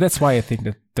 Yes. But that's why I think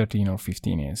that 13 or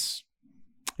 15 is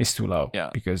too low. Yeah.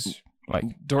 Because like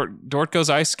Dort goes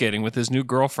ice skating with his new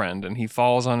girlfriend, and he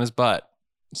falls on his butt.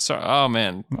 So, oh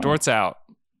man, Dort's out.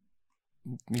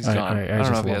 He's gone. I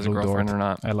don't know if he has a girlfriend or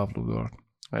not. I love Lou Dort.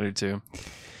 I do too.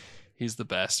 He's the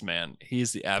best, man.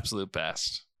 He's the absolute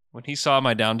best. When he saw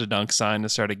my Down to Dunk sign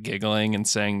and started giggling and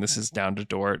saying, "This is Down to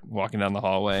Dort," walking down the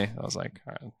hallway, I was like,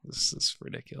 all right, this is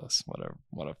ridiculous. What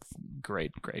a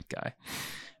great guy.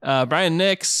 Brian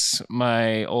Nix,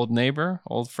 my old neighbor,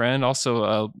 old friend, also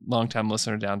a longtime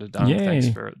listener Down to Dunk. Yay. Thanks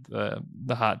for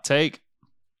the hot take.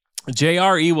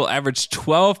 JRE will average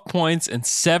 12 points and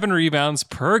 7 rebounds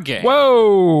per game.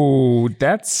 Whoa,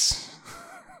 that's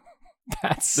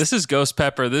This is Ghost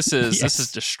Pepper. This is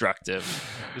Yes. destructive.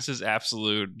 This is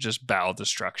absolute just bowel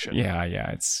destruction. yeah.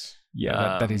 It's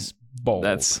that is bold.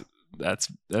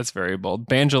 That's very bold.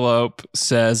 Bangelope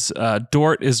says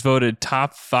Dort is voted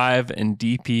top 5 in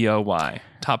DPOY.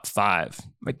 Top 5.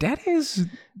 But that is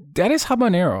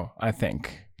habanero, I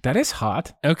think. That is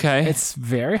hot. Okay. It's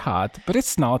very hot, but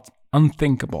it's not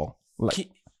unthinkable.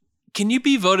 Can you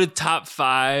be voted top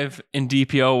 5 in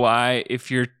DPOY if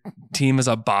your team is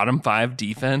a bottom 5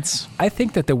 defense? I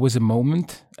think that there was a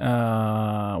moment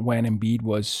when Embiid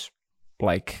was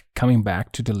like coming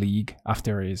back to the league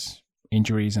after his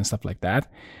injuries and stuff like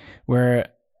that, where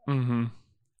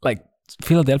like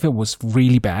Philadelphia was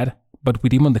really bad, but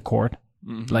with him on the court,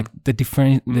 like the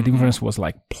difference was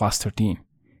like plus 13.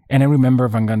 And I remember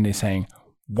Van Gundy saying,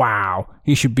 "Wow,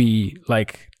 he should be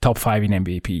like top 5 in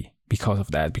MVP." Because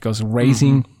of that, because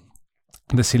raising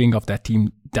the ceiling of that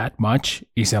team that much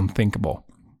is unthinkable.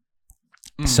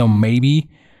 So maybe,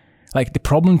 like, the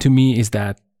problem to me is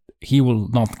that he will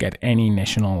not get any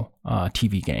national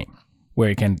TV game where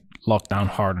he can lock down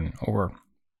Harden or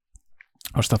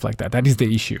stuff like that. That is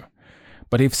the issue.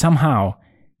 But if somehow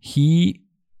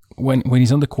when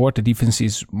he's on the court, the defense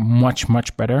is much,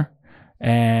 much better,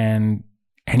 and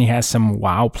he has some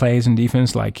wow plays in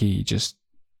defense, like he just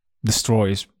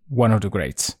destroys one of the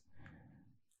greats.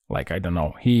 Like, I don't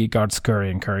know, he guards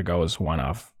Curry and Curry goes 1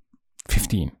 of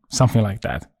 15, something like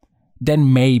that.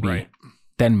 Then maybe.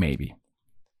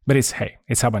 But it's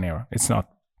habanero.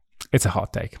 It's a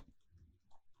hot take.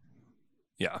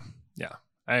 Yeah,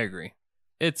 I agree.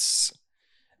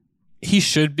 He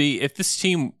should be, if this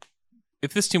team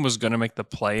was going to make the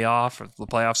playoffs or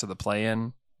the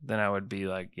play-in, then I would be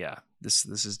like, yeah, this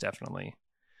is definitely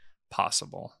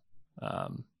possible.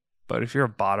 But if you're a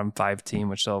bottom 5 team,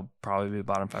 which they'll probably be a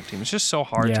bottom 5 team, it's just so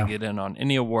hard to get in on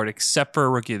any award except for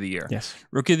Rookie of the Year. Yes.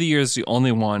 Rookie of the Year is the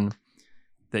only one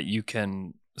that you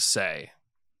can say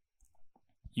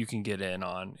you can get in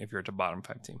on if you're at the bottom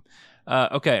 5 team.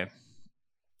 Okay.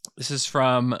 This is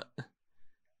from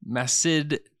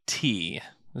Masid T.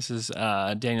 This is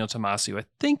Daniel Tomasi, who I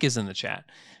think is in the chat.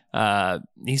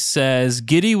 He says,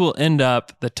 Giddey will end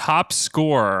up the top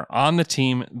scorer on the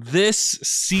team this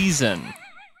season.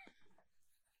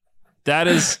 That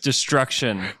is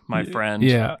destruction, my friend.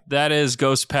 Yeah. That is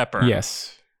Ghost Pepper.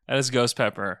 Yes. That is Ghost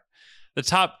Pepper.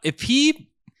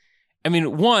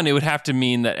 One, it would have to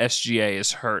mean that SGA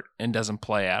is hurt and doesn't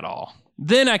play at all.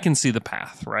 Then I can see the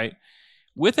path, right?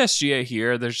 With SGA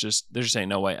here, there just ain't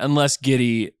no way. Unless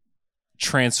Giddey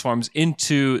transforms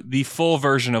into the full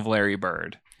version of Larry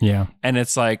Bird. Yeah. And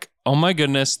it's like, oh my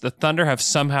goodness, the Thunder have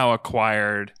somehow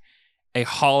acquired a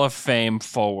Hall of Fame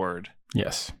forward.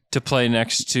 Yes. To play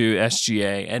next to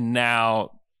SGA, and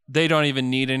now they don't even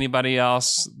need anybody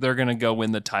else. They're gonna go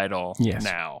win the title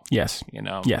now. Yes.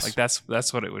 Yes. Like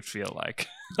that's what it would feel like.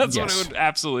 That's what it would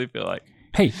absolutely feel like.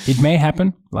 Hey, it may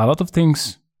happen. A lot of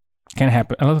things can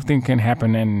happen. A lot of things can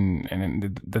happen,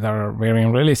 and that are very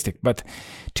unrealistic. But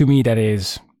to me, that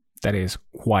is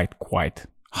quite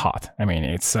hot. I mean,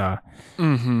 it's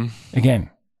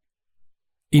again,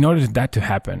 in order for that to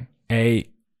happen,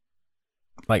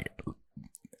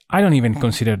 I don't even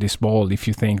consider this bold if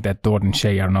you think that Dort and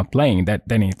Shea are not playing.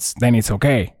 Then it's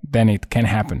okay. Then it can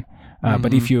happen.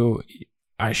 But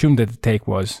I assume that the take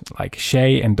was like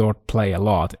Shea and Dort play a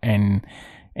lot, and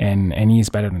he's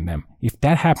better than them. If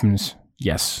that happens,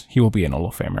 yes, he will be an Hall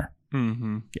of Famer.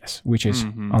 Yes, which is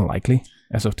unlikely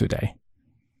as of today.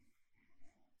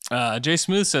 Jay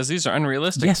Smooth says these are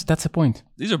unrealistic. Yes, that's the point.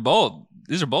 These are bold.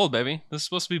 These are bold, baby. This is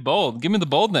supposed to be bold. Give me the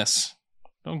boldness.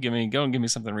 Don't give me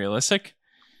something realistic.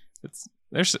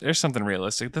 There's something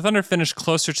realistic. The Thunder finished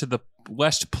closer to the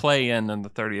West play-in than the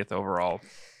 30th overall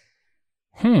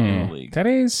in the league. That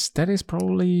is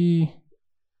probably,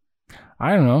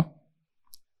 I don't know.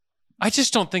 I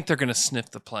just don't think they're going to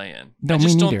sniff the play-in. No, I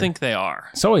just me don't neither. think they are.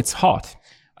 So it's hot.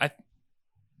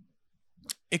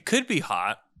 It could be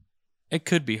hot.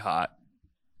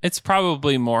 It's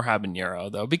probably more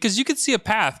habanero, though, because you could see a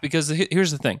path. Because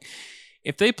here's the thing.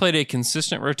 If they played a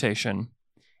consistent rotation,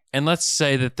 and let's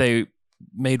say that they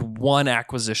made one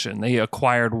acquisition, they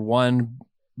acquired one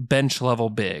bench level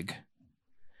big.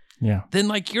 Yeah.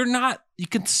 Then you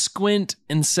can squint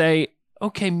and say,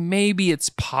 okay, maybe it's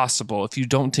possible if you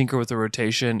don't tinker with the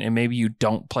rotation and maybe you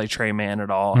don't play Trey Mann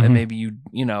at all. And maybe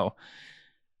you know,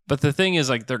 but the thing is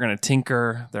they're going to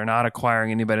tinker. They're not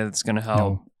acquiring anybody that's going to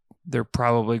help. No. They're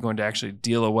probably going to actually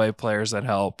deal away players that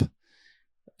help.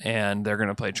 And they're going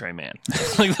to play Trey Mann.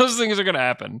 Like those things are going to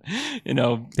happen, They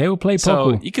will play Poku.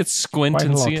 So you could squint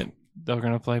and see it. They're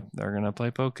going to play Poku. They're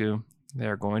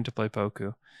going to play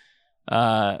Poku.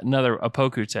 Another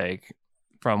Poku take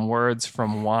from Words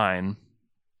from Wine.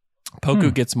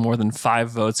 Poku gets more than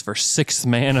 5 votes for 6th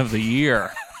man of the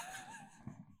year.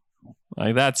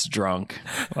 Like that's drunk.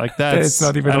 Like that's It's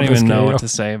not even I on don't the even know scale. what to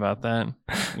say about that.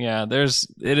 Yeah,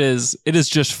 it is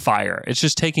just fire. It's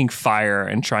just taking fire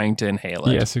and trying to inhale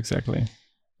it. Yes, exactly.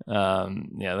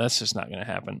 Yeah, that's just not going to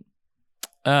happen.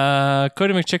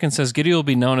 Cody McChicken says Giddey will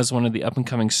be known as one of the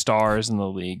up-and-coming stars in the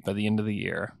league by the end of the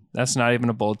year. That's not even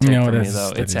a bold take No, for me, that's, though.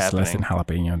 that It's is happening. less than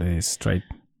jalapeno. That is straight,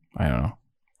 I don't know,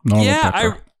 normal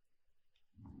pepper.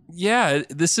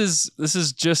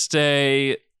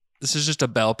 This is just a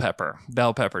bell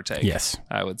pepper take. Yes.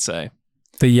 I would say.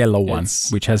 The yellow one,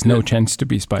 It's- which has no chance to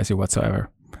be spicy whatsoever.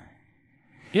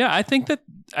 Yeah, I think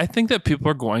that people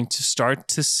are going to start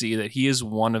to see that he is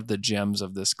one of the gems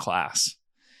of this class.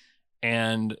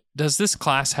 And does this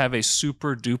class have a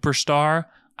super duper star?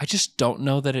 I just don't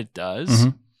know that it does,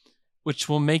 Mhm. which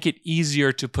will make it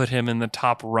easier to put him in the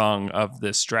top rung of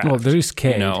this draft. Well, there is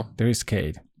Cade. You know? There is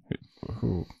Cade.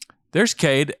 Who There's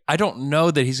Cade. I don't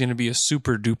know that he's going to be a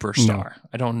super duper star.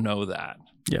 I don't know that.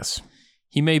 yes.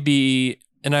 He may be,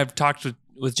 and I've talked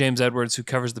with James Edwards, who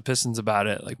covers the Pistons, about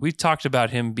it. Like, we've talked about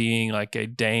him being like a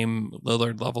Dame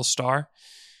Lillard level star,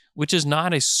 which is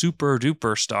not a super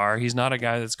duper star. He's not a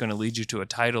guy that's going to lead you to a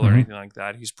title or Mhm. anything like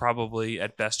that. He's probably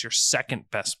at best your second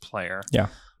best player Yeah.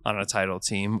 on a title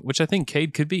team, which I think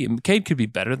Cade could be. And Cade could be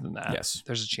better than that. Yes.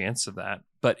 There's a chance of that.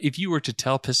 But if you were to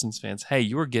tell Pistons fans, hey,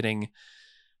 you were getting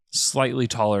slightly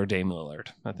taller Dame Lillard,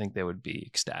 I think they would be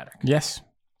ecstatic. Yes.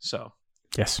 So,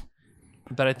 Yes.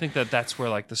 but I think that that's where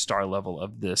like the star level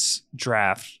of this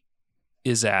draft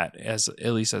is at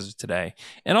least as of today.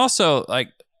 And also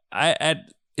like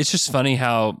it's just funny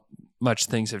how much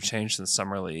things have changed in the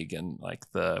summer league and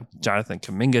like the Jonathan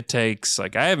Kuminga takes.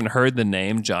 Like I haven't heard the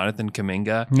name Jonathan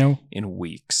Kuminga No. in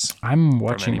weeks. I'm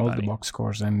watching all the anybody. box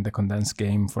scores and the condensed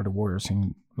game for the Warriors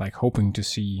and like hoping to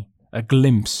see a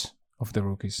glimpse of the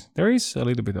rookies. There is a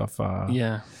little bit of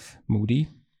Yeah. Moody.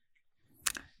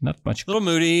 Not much. Little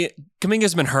Moody.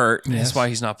 Kuminga's been hurt. Yes. That's why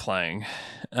he's not playing.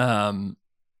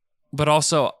 But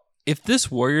also, if this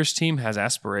Warriors team has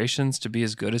aspirations to be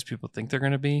as good as people think they're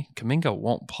going to be, Kuminga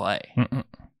won't play. Mm-mm.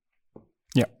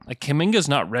 Yeah. Like Kuminga's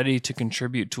not ready to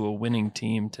contribute to a winning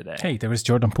team today. Hey, there is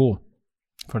Jordan Poole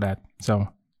for that. So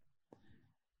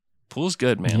Poole's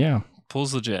good, man. yeah.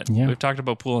 Poole's legit. Yeah. We've talked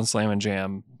about Poole and Slam and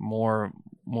Jam more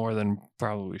than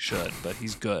probably should, but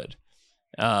he's good.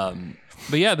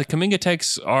 But yeah, the Kuminga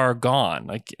takes are gone.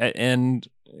 Like, and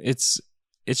it's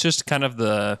just kind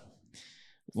of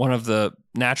one of the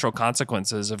natural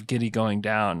consequences of Giddey going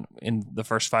down in the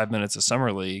first 5 minutes of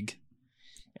Summer League.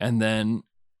 And then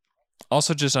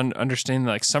also just understanding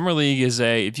like Summer League is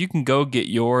if you can go get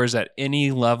yours at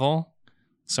any level,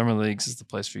 Summer Leagues is the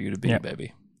place for you to be, Yeah.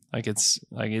 baby. Like it's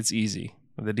easy.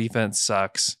 The defense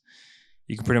sucks.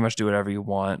 You can pretty much do whatever you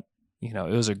want. You know,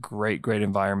 it was a great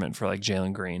environment for like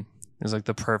Jalen Green. It was like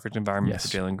the perfect environment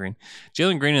Yes. for Jalen Green.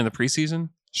 Jalen Green in the preseason,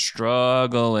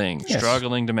 struggling Yes.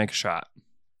 to make a shot.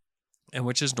 And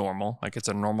which is normal. Like it's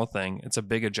a normal thing. It's a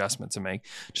big adjustment to make.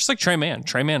 Just like Trey Mann.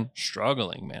 Trey Mann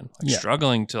struggling, man. Like Yeah.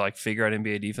 struggling to like figure out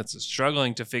NBA defenses,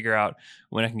 struggling to figure out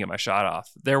when I can get my shot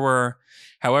off. There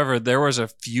was a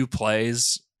few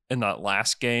plays in that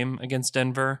last game against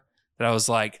Denver that I was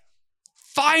like,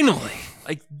 finally,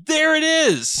 like there it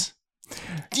is.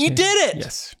 He did it.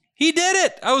 Yes. He did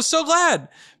it. I was so glad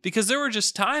because there were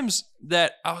just times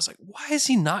that I was like, why is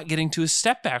he not getting to his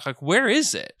step back? Like, where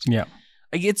is it? Yeah.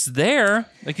 Like, it's there.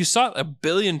 Like, you saw it a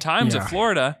billion times Yeah. at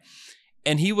Florida.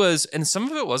 And some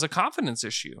of it was a confidence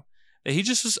issue. That he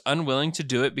just was unwilling to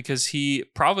do it because he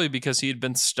had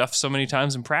been stuffed so many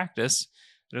times in practice.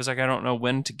 It was like, I don't know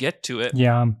when to get to it.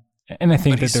 Yeah. And I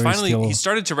think But that he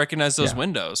started to recognize those Yeah.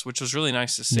 windows, which was really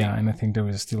nice to see. Yeah, and I think there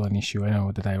is still an issue. I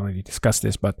know that I already discussed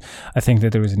this, but I think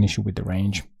that there is an issue with the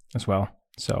range as well.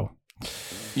 So,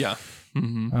 Yeah.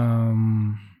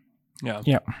 Mm-hmm. Yeah.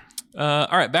 yeah.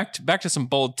 All right, back to some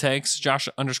bold takes.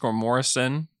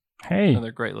 Josh_Morrison, Hey,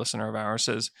 another great listener of ours,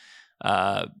 says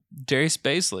Darius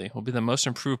Baisley will be the most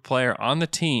improved player on the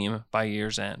team by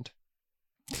year's end.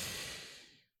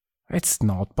 it's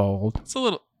not bold. It's a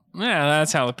little,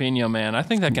 that's jalapeno, man. I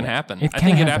think that can happen. It I can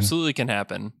think it happen. absolutely can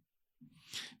happen.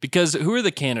 Because who are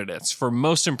the candidates for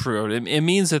most improved? It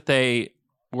means that they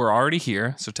were already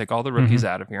here, so take all the rookies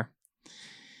out of here.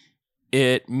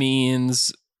 It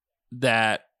means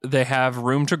that they have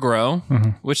room to grow,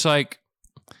 which like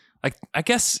I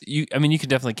guess you can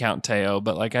definitely count Teo,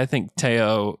 but like I think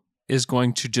Teo is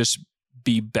going to just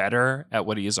be better at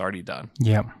what he has already done.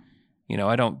 Yeah. You know,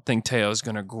 I don't think Teo is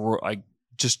going to grow, like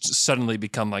just suddenly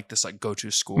become like this like go-to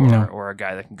scorer or a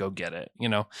guy that can go get it, you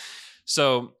know?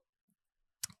 So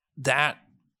that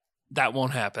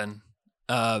won't happen.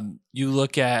 You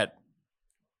look at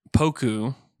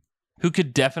Poku, who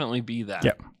could definitely be that.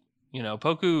 Yep. You know,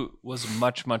 Poku was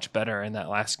much, much better in that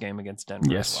last game against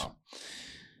Denver Yes. as well.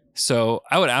 So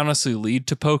I would honestly lead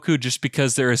to Poku just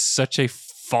because there is such a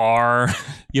far,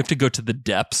 you have to go to the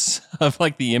depths of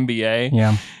like the NBA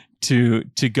Yeah. to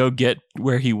go get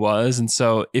where he was. And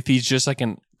so if he's just like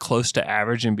an close to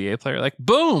average NBA player, like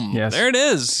boom, Yes. there it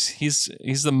is. He's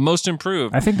the most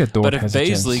improved. I think that Dort But if has a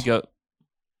Baisley chance.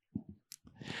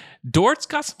 Dort's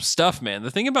got some stuff, man.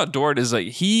 The thing about Dort is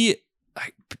like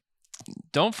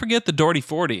don't forget the Dorty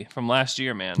 40 from last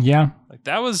year, man. Yeah. Like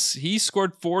he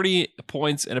scored 40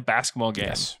 points in a basketball game.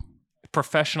 Yes.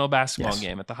 Professional basketball Yes.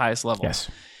 game at the highest level. Yes.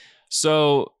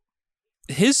 So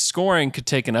his scoring could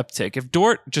take an uptick. If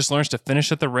Dort just learns to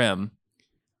finish at the rim,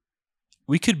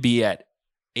 we could be at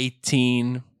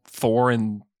 18, 4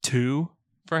 and 2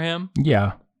 for him.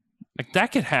 Yeah. Like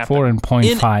that could happen.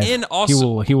 4.5. In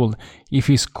also, He will if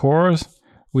he scores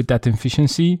with that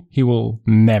efficiency, he will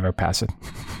never pass it.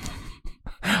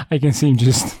 I can see him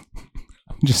just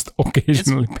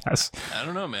occasionally pass. I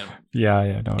don't know, man.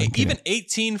 Yeah, no. I'm Even kidding.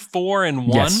 18, 4 and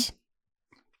 1, Yes.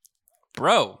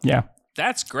 bro. Yeah.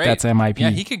 That's great. That's MIP. Yeah,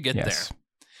 he could get Yes. there.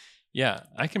 Yeah,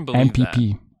 I can believe that.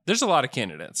 MPP. There's a lot of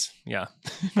candidates. Yeah.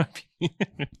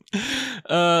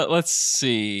 Let's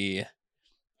see.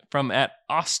 From at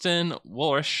Austin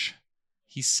Woolrish,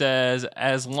 he says,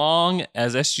 as long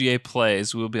as SGA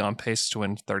plays, we'll be on pace to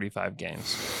win 35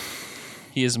 games.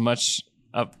 He is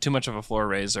too much of a floor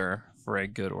raiser for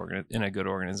in a good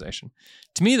organization.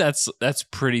 To me, that's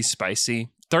pretty spicy.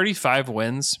 35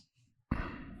 wins.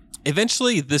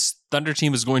 Eventually, this Thunder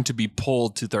team is going to be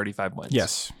pulled to 35 wins.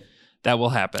 Yes. That will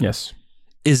happen. Yes.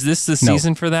 Is this the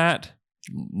season for that?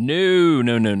 No.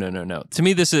 To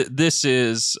me, this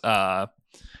is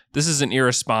an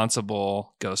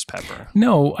irresponsible Ghost Pepper.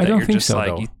 No, I That don't you're think just so. like,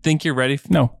 Though. you think you're ready?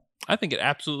 No. I think it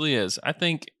absolutely is. I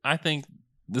think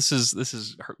this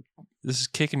is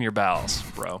kicking your bowels,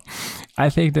 bro.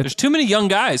 I think that There's too many young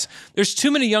guys. There's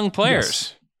too many young players.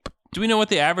 Yes. Do we know what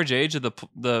the average age of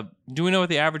the? Do we know what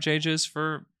the average age is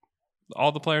for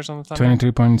all the players on the Thunder?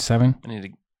 23.7. I need to.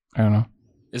 I don't know.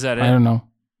 Is that it? I don't know.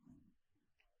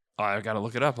 Oh, I gotta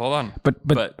look it up. Hold on.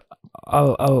 But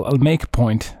I'll make a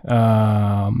point.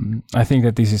 I think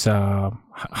that this is a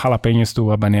jalapenos to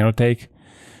habanero take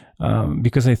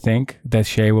because I think that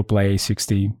Shea will play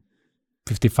 60,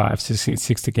 55,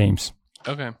 60 games.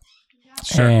 Okay.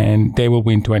 Sure. And they will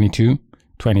win 22,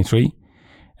 23.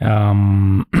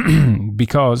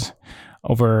 Because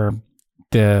over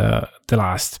the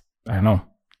last,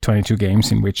 22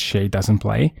 games in which Shea doesn't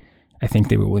play, I think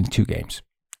they will win 3 games.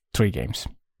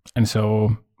 And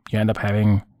so you end up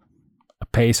having a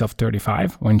pace of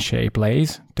 35 when Shea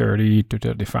plays, 30 to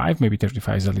 35, maybe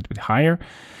 35 is a little bit higher.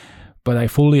 But I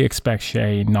fully expect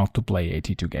Shea not to play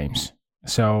 82 games.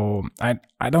 So I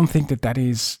don't think that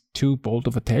is too bold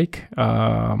of a take,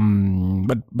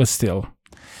 but still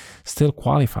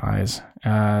qualifies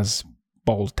as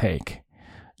bold take.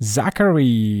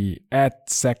 Zachary at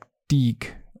Zach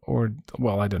Teague,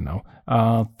 I don't know.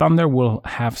 Thunder will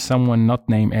have someone not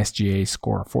named SGA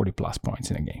score 40 plus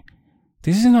points in a game.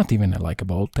 This is not even a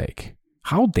bold take.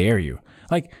 How dare you?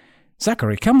 Like,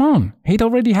 Zachary, come on. It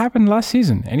already happened last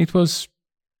season, and it was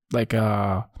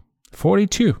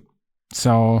 42.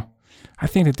 So I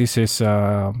think that this is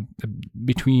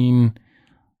between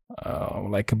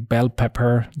a bell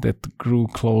pepper that grew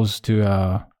close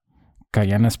to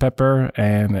Cayena's pepper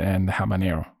and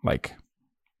habanero.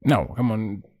 No, come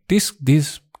on.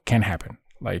 This can happen.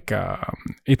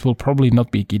 It will probably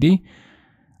not be Giddey.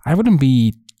 I wouldn't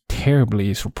be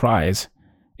terribly surprised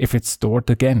if it's Dort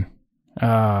again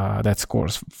that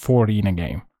scores 40 in a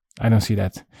game. I don't see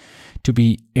that to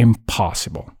be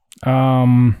impossible.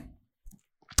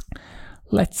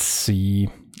 Let's see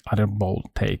other bold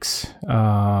takes.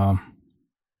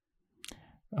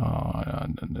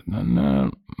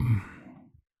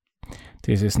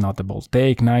 This is not a bold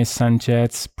take. Nice,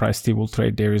 Sanchez. Presti will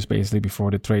trade Darius Baisley before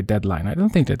the trade deadline. I don't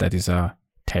think that is a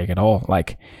take at all.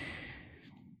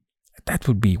 That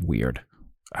would be weird.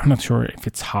 I'm not sure if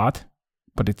it's hot,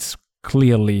 but it's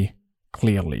clearly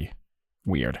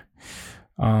weird.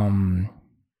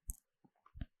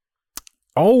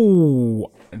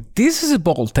 This is a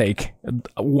bold take.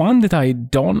 One that I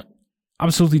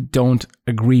absolutely don't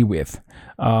agree with.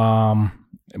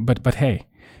 But hey,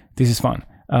 this is fun.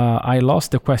 I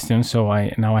lost the question, so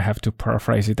now I have to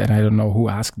paraphrase it, and I don't know who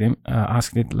asked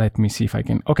it. Let me see if I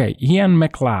can. Okay, Ian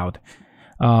McLeod.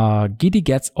 Giddey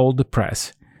gets all the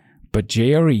press, but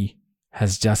JRE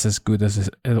has just as good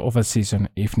of a season,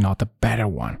 if not a better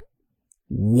one.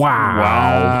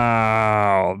 Wow.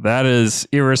 That is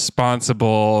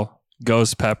irresponsible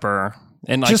Ghost Pepper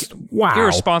And like Just wow.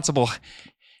 irresponsible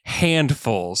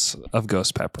handfuls of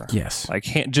ghost pepper. Yes. Like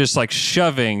just like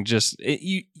shoving,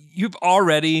 you've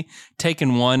already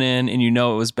taken one in and you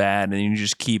know it was bad and you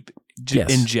just keep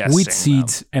ingesting with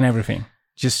seeds and everything.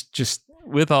 Just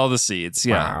with all the seeds.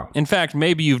 Yeah. Wow. In fact,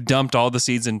 maybe you've dumped all the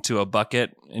seeds into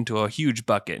a huge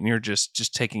bucket and you're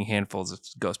just taking handfuls of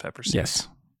ghost pepper seeds. Yes.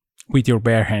 With your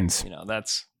bare hands.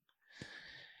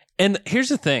 And here's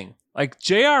the thing, like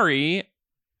JRE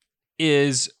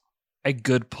is a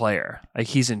good player. Like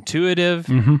he's intuitive,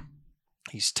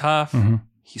 he's tough,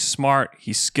 he's smart,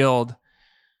 he's skilled.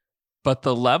 But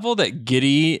the level that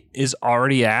Giddey is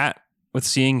already at with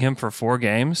seeing him for 4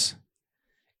 games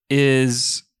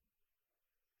is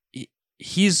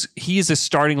he's a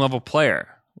starting level player.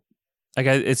 Like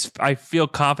I feel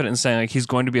confident in saying like he's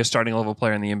going to be a starting level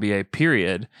player in the NBA,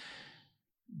 period.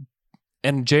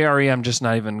 And JRE, I'm just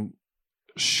not even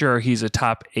sure he's a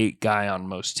top 8 guy on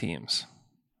most teams.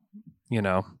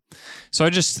 So I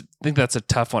just think that's a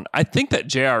tough one. I think that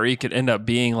JRE could end up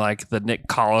being like the Nick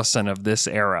Collison of this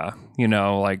era,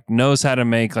 like knows how to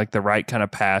make like the right kind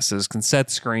of passes, can set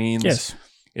screens. Yes.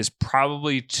 Is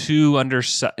probably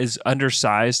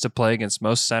undersized to play against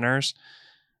most centers.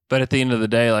 But at the end of the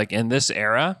day, like in this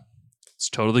era, it's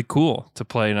totally cool to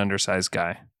play an undersized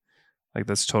guy. Like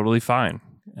that's totally fine.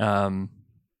 I'm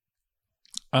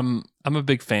a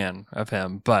big fan of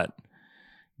him, but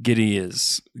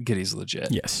Giddey's legit.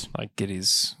 Yes. Like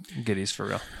Giddey's for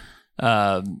real.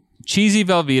 Cheesy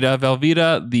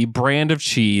Velveeta, the brand of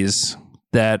cheese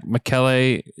that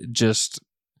Michele just,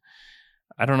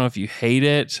 I don't know if you hate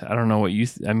it. I don't know what you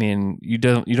you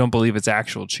don't believe it's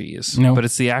actual cheese. No. But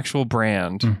it's the actual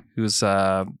brand who's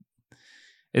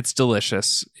it's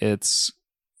delicious.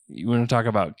 You want to talk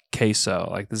about queso,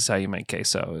 like this is how you make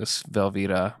queso. It's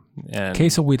Velveeta and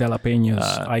queso with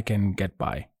jalapenos I can get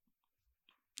by.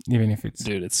 Even if it's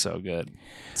dude, it's so good.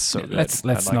 It's so good. Let's I'd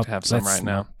like not to have some let's right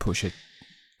now. not push it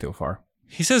too far.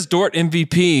 He says Dort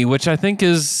MVP, which I think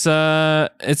is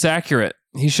it's accurate.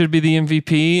 He should be the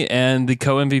MVP, and the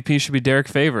co-MVP should be Derek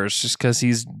Favors, just because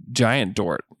he's giant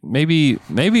Dort. Maybe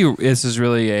this is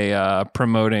really a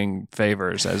promoting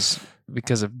Favors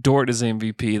because if Dort is the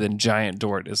MVP, then giant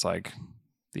Dort is like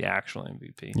the actual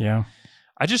MVP. Yeah.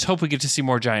 I just hope we get to see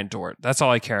more giant Dort. That's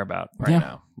all I care about right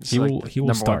now. He will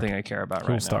number start. one thing I care about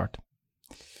He'll right start.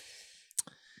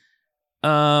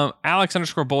 now.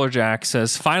 Alex_Bullerjack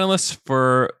says finalists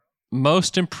for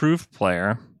most improved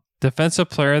player, defensive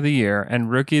player of the year, and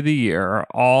rookie of the year are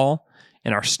all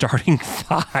in our starting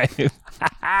 5.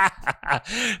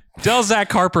 Tell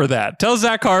Zach Harper that. Tell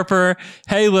Zach Harper,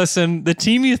 hey, listen, the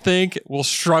team you think will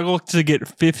struggle to get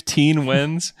 15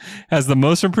 wins has the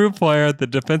most improved player, the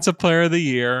defensive player of the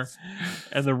year,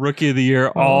 and the rookie of the year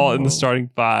all in the starting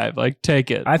 5. Like,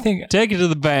 take it. Take it to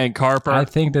the bank, Harper. I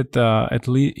think that at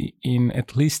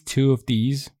least 2 of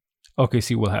these,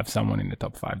 OKC will have someone in the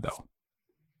top 5, though.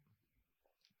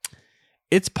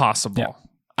 It's possible. Yeah.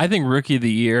 I think rookie of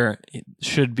the year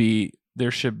should be he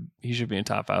should be in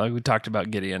top 5. Like we talked about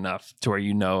Giddey enough to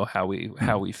where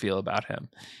how we feel about him.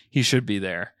 He should be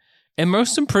there. And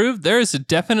most improved, there is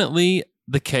definitely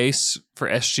the case for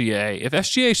SGA. If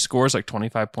SGA scores like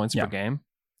 25 points per game,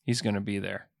 he's going to be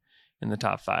there in the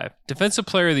top 5. Defensive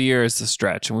player of the year is the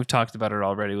stretch, and we've talked about it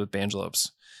already with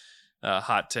Bangelop's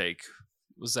hot take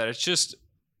was that it's just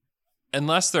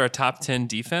unless they're a top 10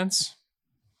 defense,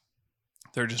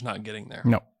 they're just not getting there.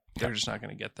 No. They're just not going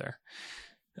to get there.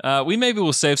 We maybe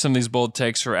will save some of these bold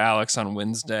takes for Alex on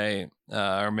Wednesday,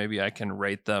 or maybe I can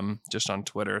rate them just on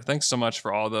Twitter. Thanks so much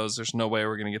for all those. There's no way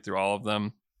we're going to get through all of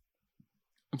them.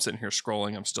 I'm sitting here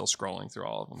scrolling. I'm still scrolling through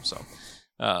all of them.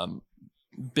 So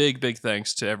big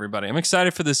thanks to everybody. I'm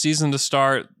excited for the season to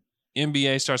start.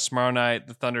 NBA starts tomorrow night.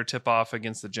 The Thunder tip off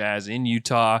against the Jazz in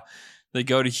Utah. They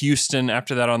go to Houston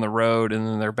after that on the road, and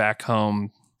then they're back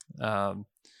home.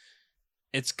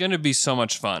 It's going to be so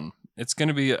much fun. It's going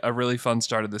to be a really fun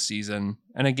start of the season.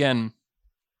 And again,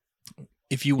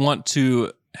 if you want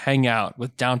to hang out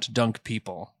with Down to Dunk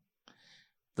people,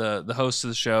 the hosts of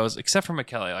the shows, except for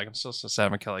Michele, like I'm still so sad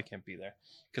Michele can't be there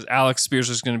because Alex Spears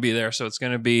is going to be there. So it's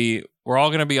going to be, we're all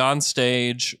going to be on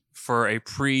stage for a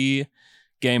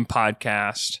pre-game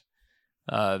podcast.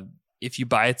 If you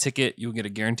buy a ticket, you'll get a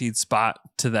guaranteed spot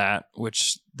to that,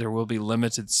 which there will be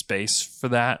limited space for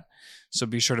that. So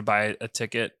be sure to buy a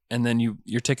ticket. And then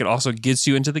your ticket also gets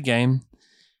you into the game,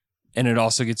 and it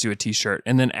also gets you a t-shirt.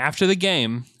 And then after the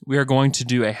game, we are going to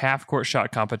do a half-court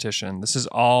shot competition. This is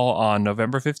all on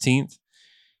November 15th.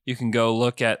 You can go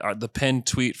look at the pinned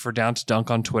tweet for Down to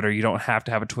Dunk on Twitter. You don't have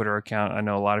to have a Twitter account. I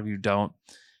know a lot of you don't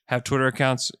have Twitter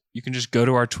accounts. You can just go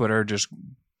to our Twitter, just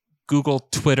Google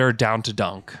Twitter Down to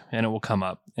Dunk, and it will come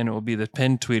up, and it will be the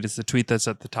pinned tweet. It's the tweet that's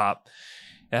at the top.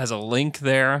 It has a link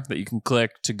there that you can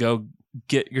click to go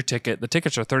get your ticket. The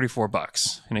tickets are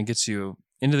 $34, and it gets you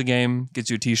into the game, gets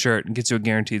you a t-shirt, and gets you a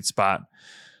guaranteed spot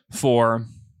for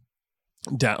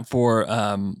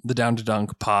the Down to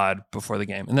Dunk pod before the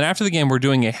game. And then after the game, we're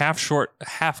doing a half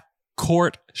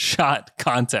court shot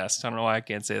contest. I don't know why I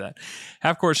can't say that.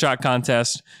 Half court shot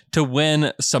contest to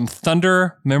win some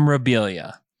Thunder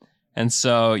memorabilia. And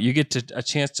so you get a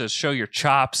chance to show your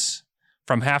chops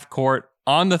from half court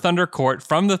on the Thunder court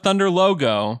from the Thunder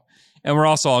logo. And we're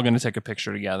also all going to take a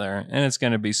picture together, and it's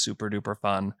going to be super duper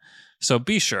fun. So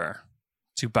be sure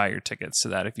to buy your tickets to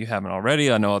that if you haven't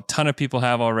already. I know a ton of people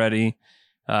have already.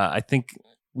 I think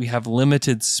we have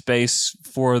limited space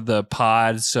for the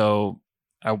pod, so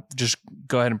I'll just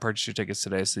go ahead and purchase your tickets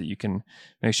today so that you can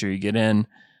make sure you get in.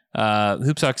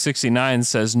 HoopSock69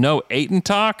 says, no Ayton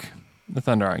talk. The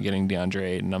Thunder aren't getting DeAndre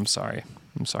Ayton. I'm sorry,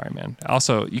 man.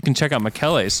 Also, you can check out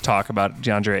Michele's talk about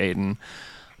DeAndre Ayton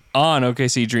on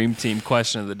OKC Dream Team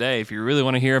Question of the Day. If you really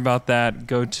want to hear about that,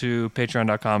 go to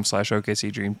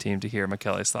patreon.com/OKC Dream Team to hear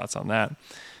Michele's thoughts on that.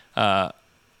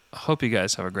 Hope you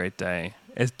guys have a great day.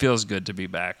 It feels good to be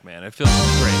back, man. It feels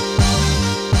great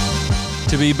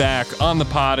to be back on the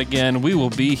pod again. We will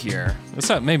be here.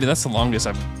 Maybe that's the longest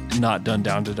I've not done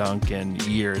Down to Dunk in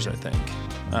years, I think.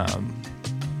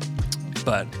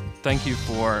 But thank you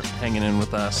for hanging in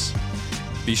with us.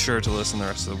 Be sure to listen the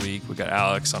rest of the week. We got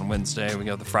Alex on Wednesday. We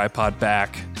got the Fry Pod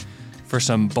back for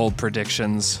some bold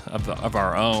predictions of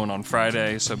our own on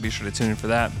Friday. So be sure to tune in for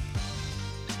that.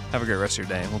 Have a great rest of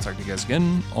your day. We'll talk to you guys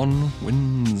again on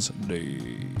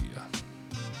Wednesday.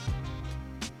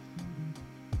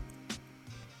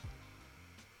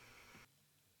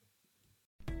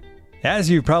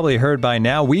 As you've probably heard by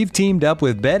now, we've teamed up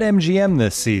with BetMGM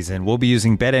this season. We'll be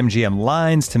using BetMGM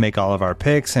lines to make all of our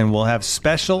picks, and we'll have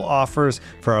special offers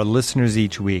for our listeners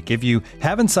each week. If you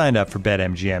haven't signed up for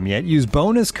BetMGM yet, use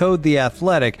bonus code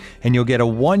THEATHLETIC, and you'll get a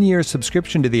 1-year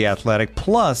subscription to The Athletic,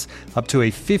 plus up to a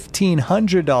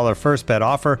 $1,500 first bet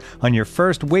offer on your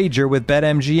first wager with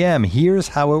BetMGM. Here's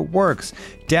how it works.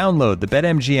 Download the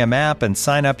BetMGM app and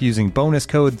sign up using bonus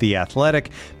code THEATHLETIC.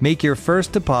 Make your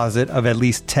first deposit of at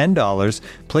least $10.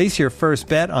 Place your first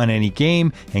bet on any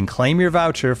game and claim your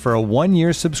voucher for a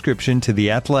 1-year subscription to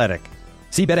The Athletic.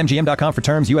 See BetMGM.com for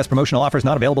terms. U.S. promotional offers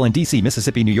not available in D.C.,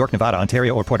 Mississippi, New York, Nevada,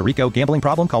 Ontario, or Puerto Rico. Gambling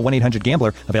problem? Call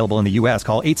 1-800-GAMBLER. Available in the U.S.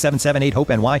 Call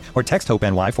 877-8-HOPE-NY or text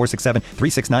HOPE-NY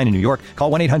 467-369 in New York. Call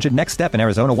 1-800-NEXT-STEP in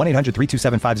Arizona.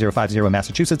 1-800-327-5050 in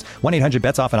Massachusetts.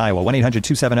 1-800-BETS-OFF in Iowa.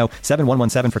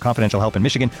 1-800-270-7117 for confidential help in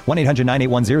Michigan.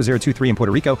 1-800-981-0023 in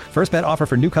Puerto Rico. First bet offer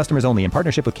for new customers only in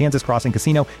partnership with Kansas Crossing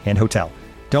Casino and Hotel.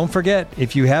 Don't forget,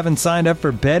 if you haven't signed up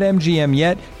for BetMGM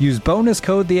yet, use bonus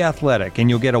code THEATHLETIC, and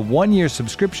you'll get a 1-year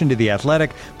subscription to The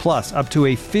Athletic, plus up to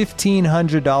a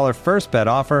 $1,500 first bet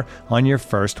offer on your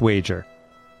first wager.